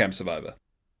concentration camp survivor.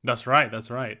 That's right.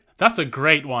 That's a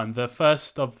great one. The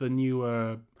first of the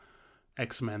newer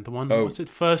X-Men. The one, was it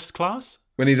First Class?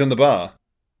 When he's in the bar.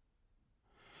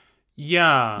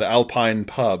 Yeah. The Alpine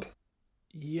pub.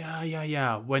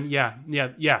 Yeah.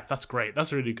 That's great.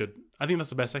 That's really good. I think that's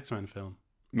the best X-Men film.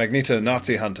 Magneto,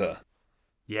 Nazi hunter.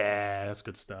 Yeah, that's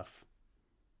good stuff.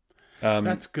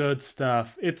 That's good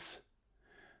stuff. It's...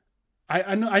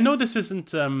 I know this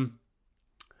isn't...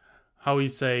 how we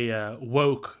say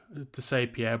woke to say,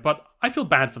 Pierre, but I feel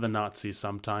bad for the Nazis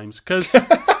sometimes, because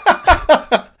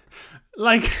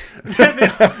like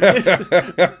it's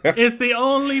the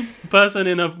only person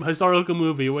in a historical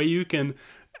movie where you can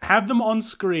have them on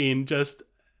screen just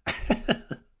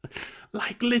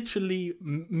like literally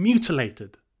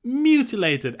mutilated,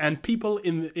 and people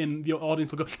in your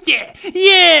audience will go, yeah,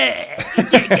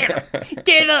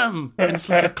 get him, and it's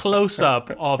like a close-up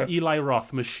of Eli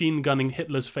Roth machine gunning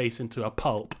Hitler's face into a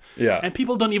pulp. Yeah, and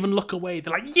people don't even look away.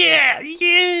 They're like, yeah,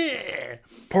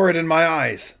 pour it in my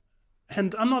eyes.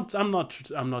 And I'm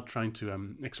not trying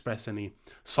to express any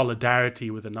solidarity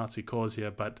with the Nazi cause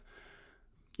here, but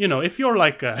if you're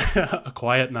like a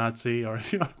quiet Nazi, or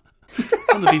if you're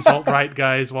one of these alt-right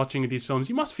guys watching these films,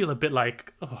 you must feel a bit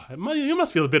like, you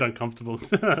must feel a bit uncomfortable.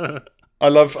 I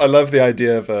love the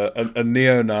idea of a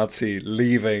neo-Nazi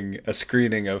leaving a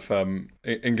screening of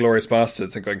Inglourious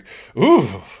Bastards and going,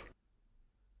 ooh,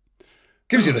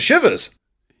 gives you the shivers.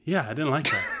 Yeah, I didn't like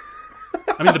that.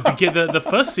 I mean, the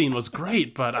first scene was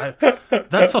great, but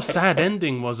that so sad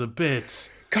ending was a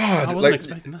bit. God, I wasn't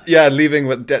expecting that. Yeah, leaving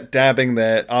with dabbing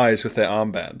their eyes with their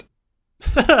armband.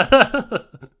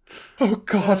 Oh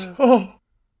God! Oh,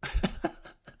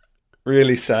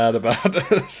 really sad about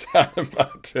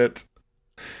it.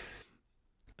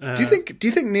 Do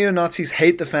you think neo-Nazis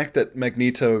hate the fact that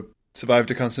Magneto survived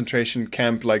a concentration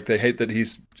camp? Like, they hate that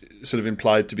he's sort of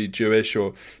implied to be Jewish,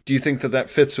 or do you think that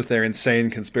fits with their insane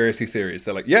conspiracy theories?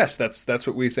 They're like, yes, that's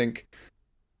what we think.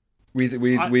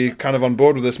 We kind of on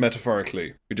board with this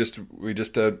metaphorically. We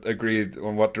just agreed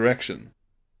on what direction.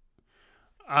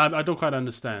 I don't quite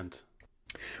understand.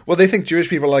 Well, they think Jewish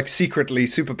people are like secretly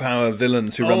superpower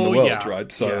villains who run the world,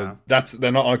 right? So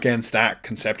they're not against that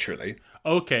conceptually.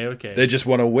 Okay. They just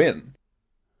want to win.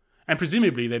 And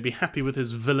presumably they'd be happy with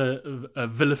his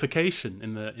vilification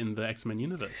in the X-Men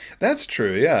universe. That's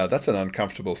true, yeah. That's an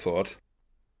uncomfortable thought.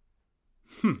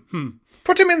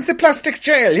 Put him in the plastic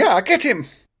jail, yeah, get him!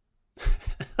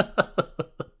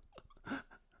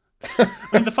 I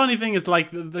mean, the funny thing is,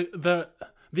 like, the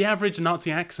average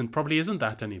Nazi accent probably isn't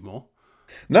that anymore.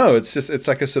 No, it's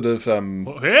like a sort of...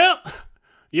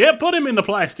 Yeah, put him in the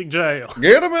plastic jail.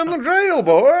 Get him in the jail,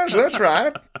 boys, that's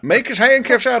right. Make his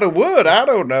handcuffs out of wood, I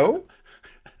don't know.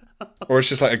 Or it's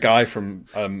just like a guy from,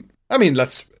 I mean,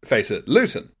 let's face it,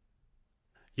 Luton.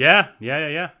 Yeah.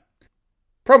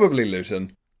 Probably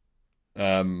Luton.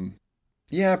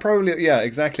 Yeah, probably, yeah,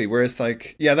 exactly. Whereas,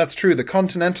 like, yeah, that's true. The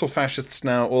continental fascists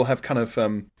now all have kind of,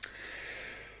 well,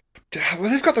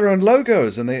 they've got their own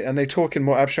logos, and they talk in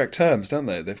more abstract terms, don't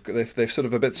they? They've sort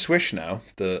of a bit swish now.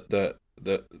 The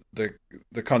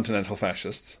continental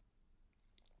fascists.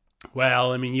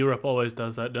 Well, I mean, Europe always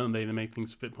does that, don't they? They make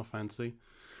things a bit more fancy.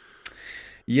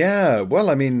 Yeah, well,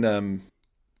 I mean,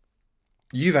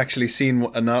 you've actually seen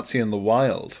a Nazi in the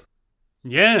wild.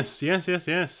 Yes. Yeah,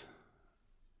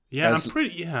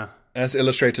 As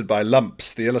illustrated by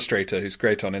Lumps, the illustrator, who's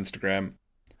great on Instagram.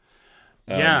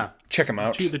 Check him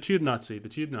out. The Tube Nazi. The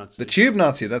Tube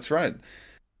Nazi, that's right.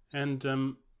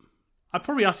 And I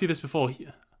probably asked you this before.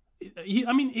 He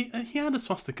had a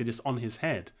swastika just on his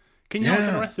head. Can you not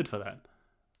get arrested for that?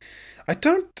 I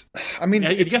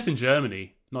guess in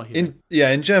Germany, not here.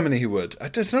 In Germany he would.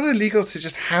 It's not illegal to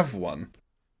just have one.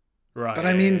 Right.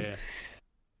 But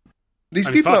these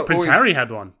people are Prince Harry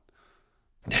had one.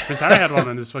 Prince Harry had one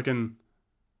on his fucking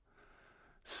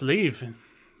sleeve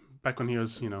back when he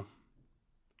was, how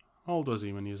old was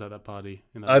he when he was at that party?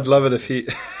 I'd love it if he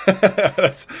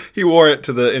wore it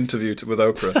to the interview with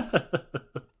Oprah.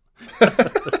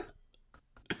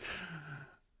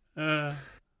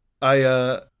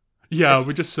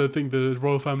 We just think the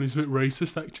royal family's a bit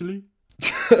racist, actually.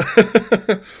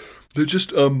 They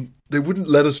just they wouldn't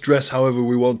let us dress however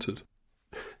we wanted.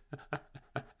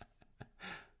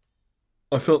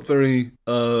 I felt very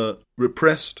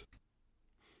repressed.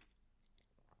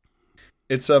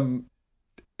 It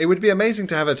would be amazing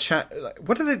to have a chat.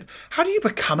 How do you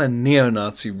become a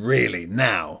neo-Nazi really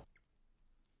now?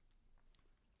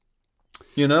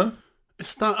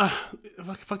 It's not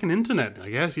like fucking internet, I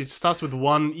guess. You start with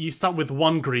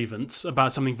one grievance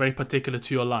about something very particular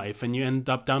to your life, and you end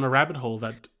up down a rabbit hole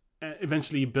that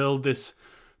eventually you build this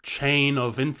chain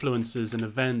of influences and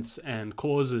events and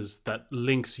causes that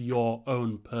links your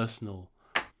own personal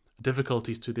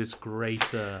difficulties to this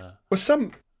greater to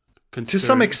some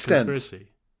extent. Conspiracy.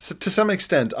 So to some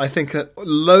extent, I think that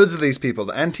loads of these people,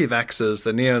 the anti-vaxxers,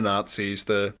 the neo-Nazis,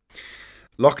 the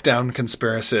lockdown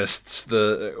conspiracists,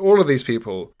 all of these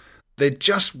people, they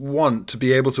just want to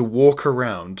be able to walk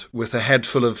around with a head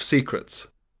full of secrets.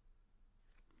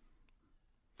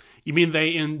 You mean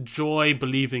they enjoy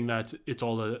believing that it's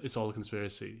all a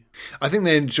conspiracy? I think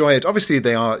they enjoy it. Obviously,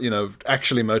 they are,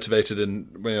 actually motivated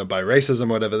by racism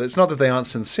or whatever. It's not that they aren't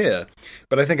sincere,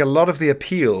 but I think a lot of the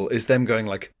appeal is them going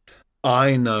like,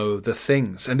 I know the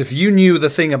things, and if you knew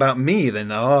the thing about me,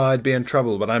 then I'd be in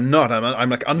trouble. But I'm not. I'm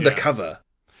like undercover.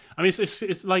 Yeah. I mean,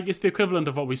 it's the equivalent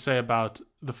of what we say about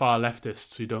the far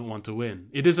leftists who don't want to win.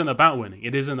 It isn't about winning.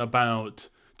 It isn't about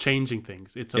changing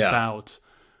things. It's about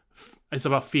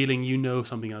feeling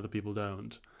something other people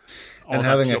don't, or and that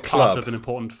having you're a club. part of an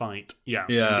important fight. Yeah,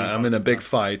 I'm in a big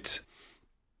fight,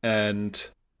 and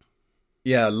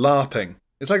Yeah, LARPing.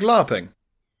 It's like LARPing.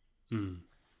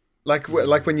 Like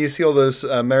when you see all those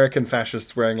American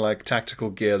fascists wearing like tactical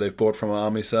gear they've bought from an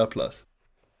army surplus.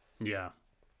 Yeah.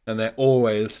 And they're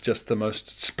always just the most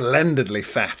splendidly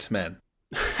fat men.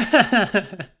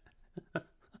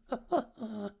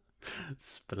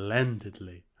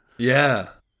 Splendidly. Yeah.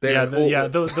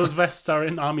 Those vests are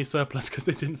in army surplus because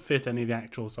they didn't fit any of the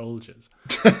actual soldiers.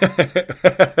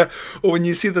 Or when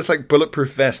you see this like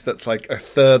bulletproof vest that's like a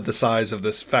third the size of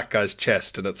this fat guy's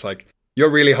chest, and it's like, you're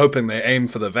really hoping they aim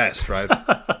for the vest, right?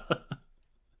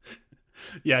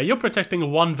 Yeah, you're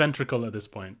protecting one ventricle at this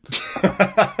point.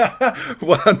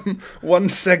 one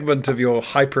segment of your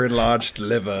hyper-enlarged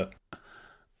liver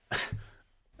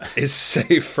is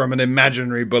safe from an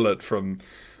imaginary bullet from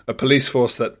a police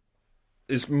force that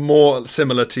is more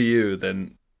similar to you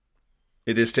than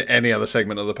it is to any other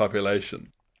segment of the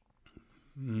population.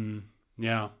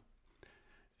 Yeah.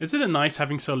 Isn't it nice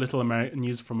having so little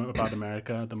news about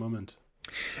America at the moment?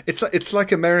 It's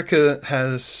like America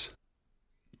has...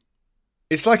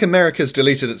 It's like America's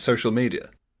deleted its social media.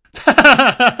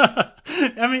 I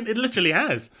mean, it literally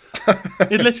has.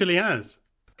 It literally has.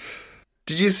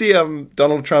 Did you see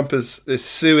Donald Trump is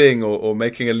suing or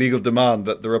making a legal demand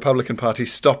that the Republican Party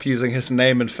stop using his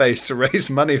name and face to raise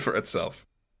money for itself?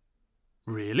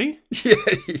 Really? Yeah,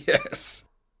 yes.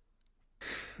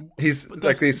 He's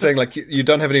saying, like, you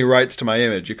don't have any rights to my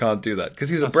image. You can't do that. Because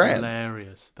he's a brand.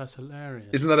 That's hilarious.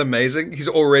 Isn't that amazing? He's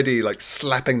already, like,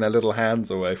 slapping their little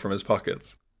hands away from his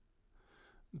pockets.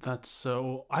 That's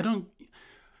so... I don't...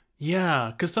 Yeah,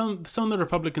 because some of the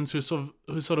Republicans who sort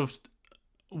of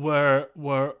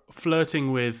were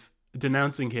flirting with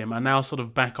denouncing him are now sort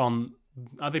of back on...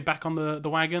 Are they back on the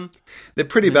wagon? They're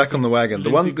pretty back on the wagon.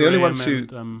 The only ones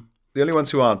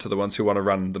who aren't are the ones who want to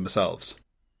run themselves.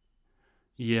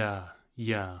 Yeah.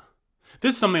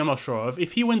 This is something I'm not sure of.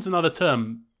 If he wins another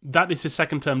term, that is his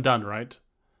second term done, right?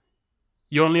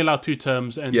 You're only allowed 2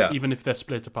 terms, and even if they're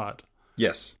split apart.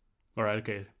 Yes. All right,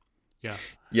 okay. Yeah.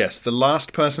 Yes, the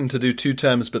last person to do 2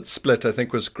 terms but split, I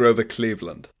think, was Grover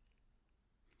Cleveland.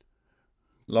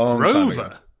 Long time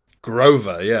ago.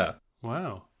 Grover, yeah.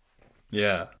 Wow.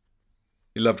 Yeah.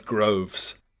 He loved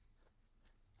groves.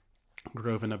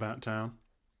 Groving about town.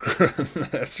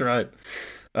 That's right.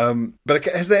 But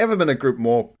has there ever been a group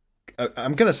more,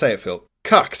 I'm going to say it, Phil,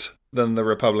 cucked than the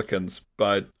Republicans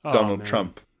by Donald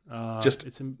Trump?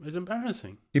 It's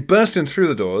embarrassing. He burst in through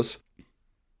the doors,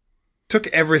 took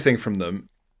everything from them,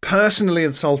 personally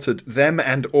insulted them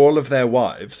and all of their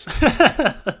wives,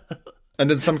 and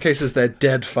in some cases their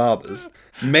dead fathers,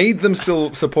 made them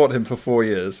still support him for 4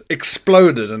 years,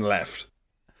 exploded and left.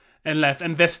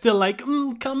 And they're still like,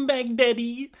 come back,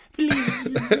 daddy, please,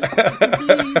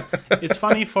 please. It's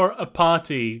funny for a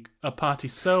party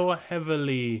so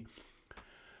heavily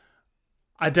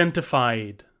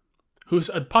identified,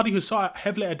 a party who so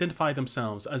heavily identified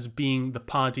themselves as being the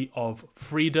party of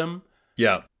freedom,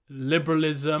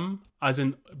 liberalism, as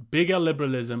in bigger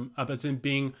liberalism, as in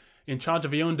being in charge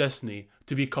of your own destiny,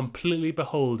 to be completely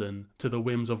beholden to the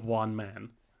whims of one man.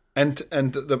 And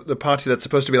the party that's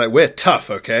supposed to be like, we're tough,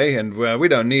 okay? And we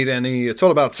don't need any... It's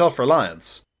all about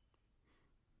self-reliance.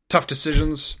 Tough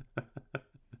decisions,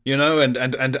 you know,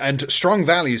 and strong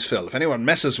values, Phil. If anyone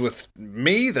messes with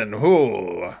me, then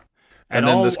who? And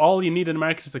all you need in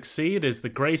America to succeed is the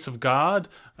grace of God,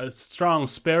 a strong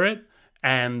spirit,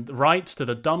 and rights to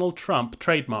the Donald Trump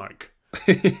trademark.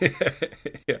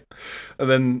 Yeah. And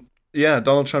then,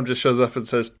 Donald Trump just shows up and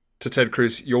says to Ted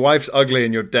Cruz, your wife's ugly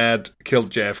and your dad killed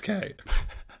JFK.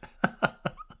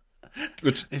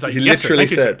 Which like, he literally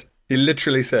said. He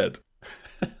literally said.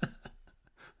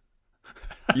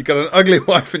 You got an ugly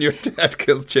wife and your dad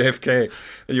killed JFK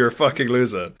and you're a fucking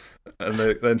loser. And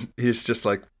then he's just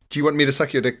like, do you want me to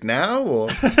suck your dick now? Or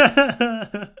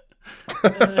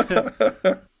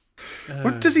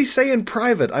what does he say in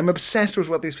private? I'm obsessed with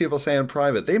what these people say in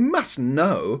private. They must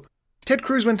know. Ted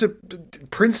Cruz went to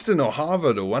Princeton or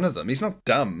Harvard or one of them. He's not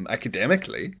dumb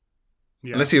academically.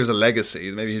 Yeah. Unless he was a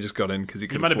legacy. Maybe he just got in because he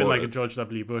could afford it. He might have been like a George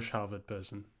W. Bush Harvard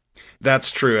person.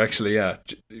 That's true, actually, yeah.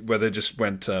 Where they just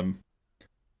went...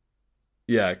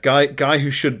 guy who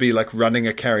should be like running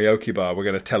a karaoke bar, we're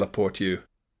going to teleport you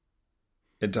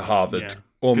into Harvard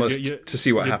almost to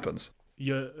see what happens.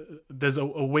 There's a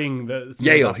wing that's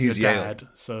Yale. He's your Yale, dad,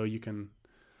 so you can.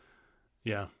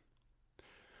 Yeah,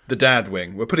 the dad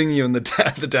wing. We're putting you in the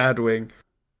dad wing.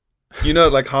 You know,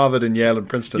 like Harvard and Yale and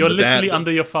Princeton. You're literally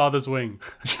under your father's wing.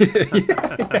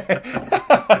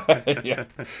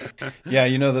 Yeah,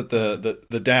 you know that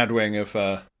the dad wing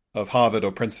of Harvard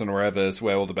or Princeton or wherever is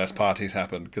where all the best parties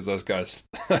happen because those guys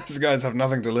have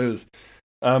nothing to lose.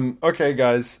 Okay,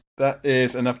 guys, that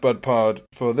is enough Bud Pod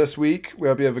for this week. We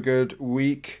hope you have a good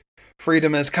week.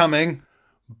 Freedom is coming.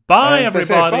 Bye, Stay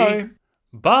everybody. safe.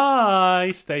 Bye.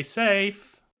 Bye. Stay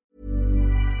safe.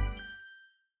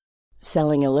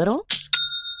 Selling a little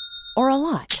or a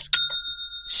lot?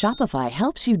 Shopify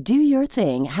helps you do your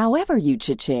thing however you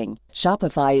cha-ching.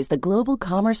 Shopify is the global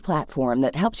commerce platform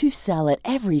that helps you sell at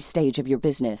every stage of your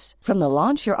business. From the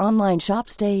launch your online shop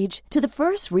stage to the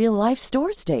first real-life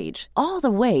store stage, all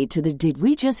the way to the did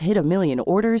we just hit a million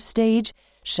orders stage.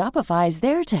 Shopify is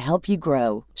there to help you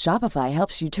grow. Shopify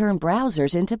helps you turn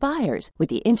browsers into buyers with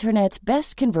the internet's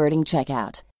best converting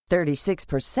checkout.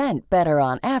 36% better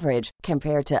on average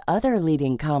compared to other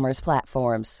leading commerce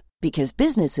platforms. Because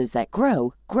businesses that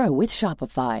grow, grow with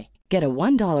Shopify. Get a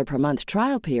 $1 per month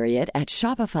trial period at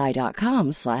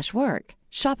shopify.com/work.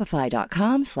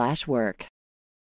 Shopify.com/work.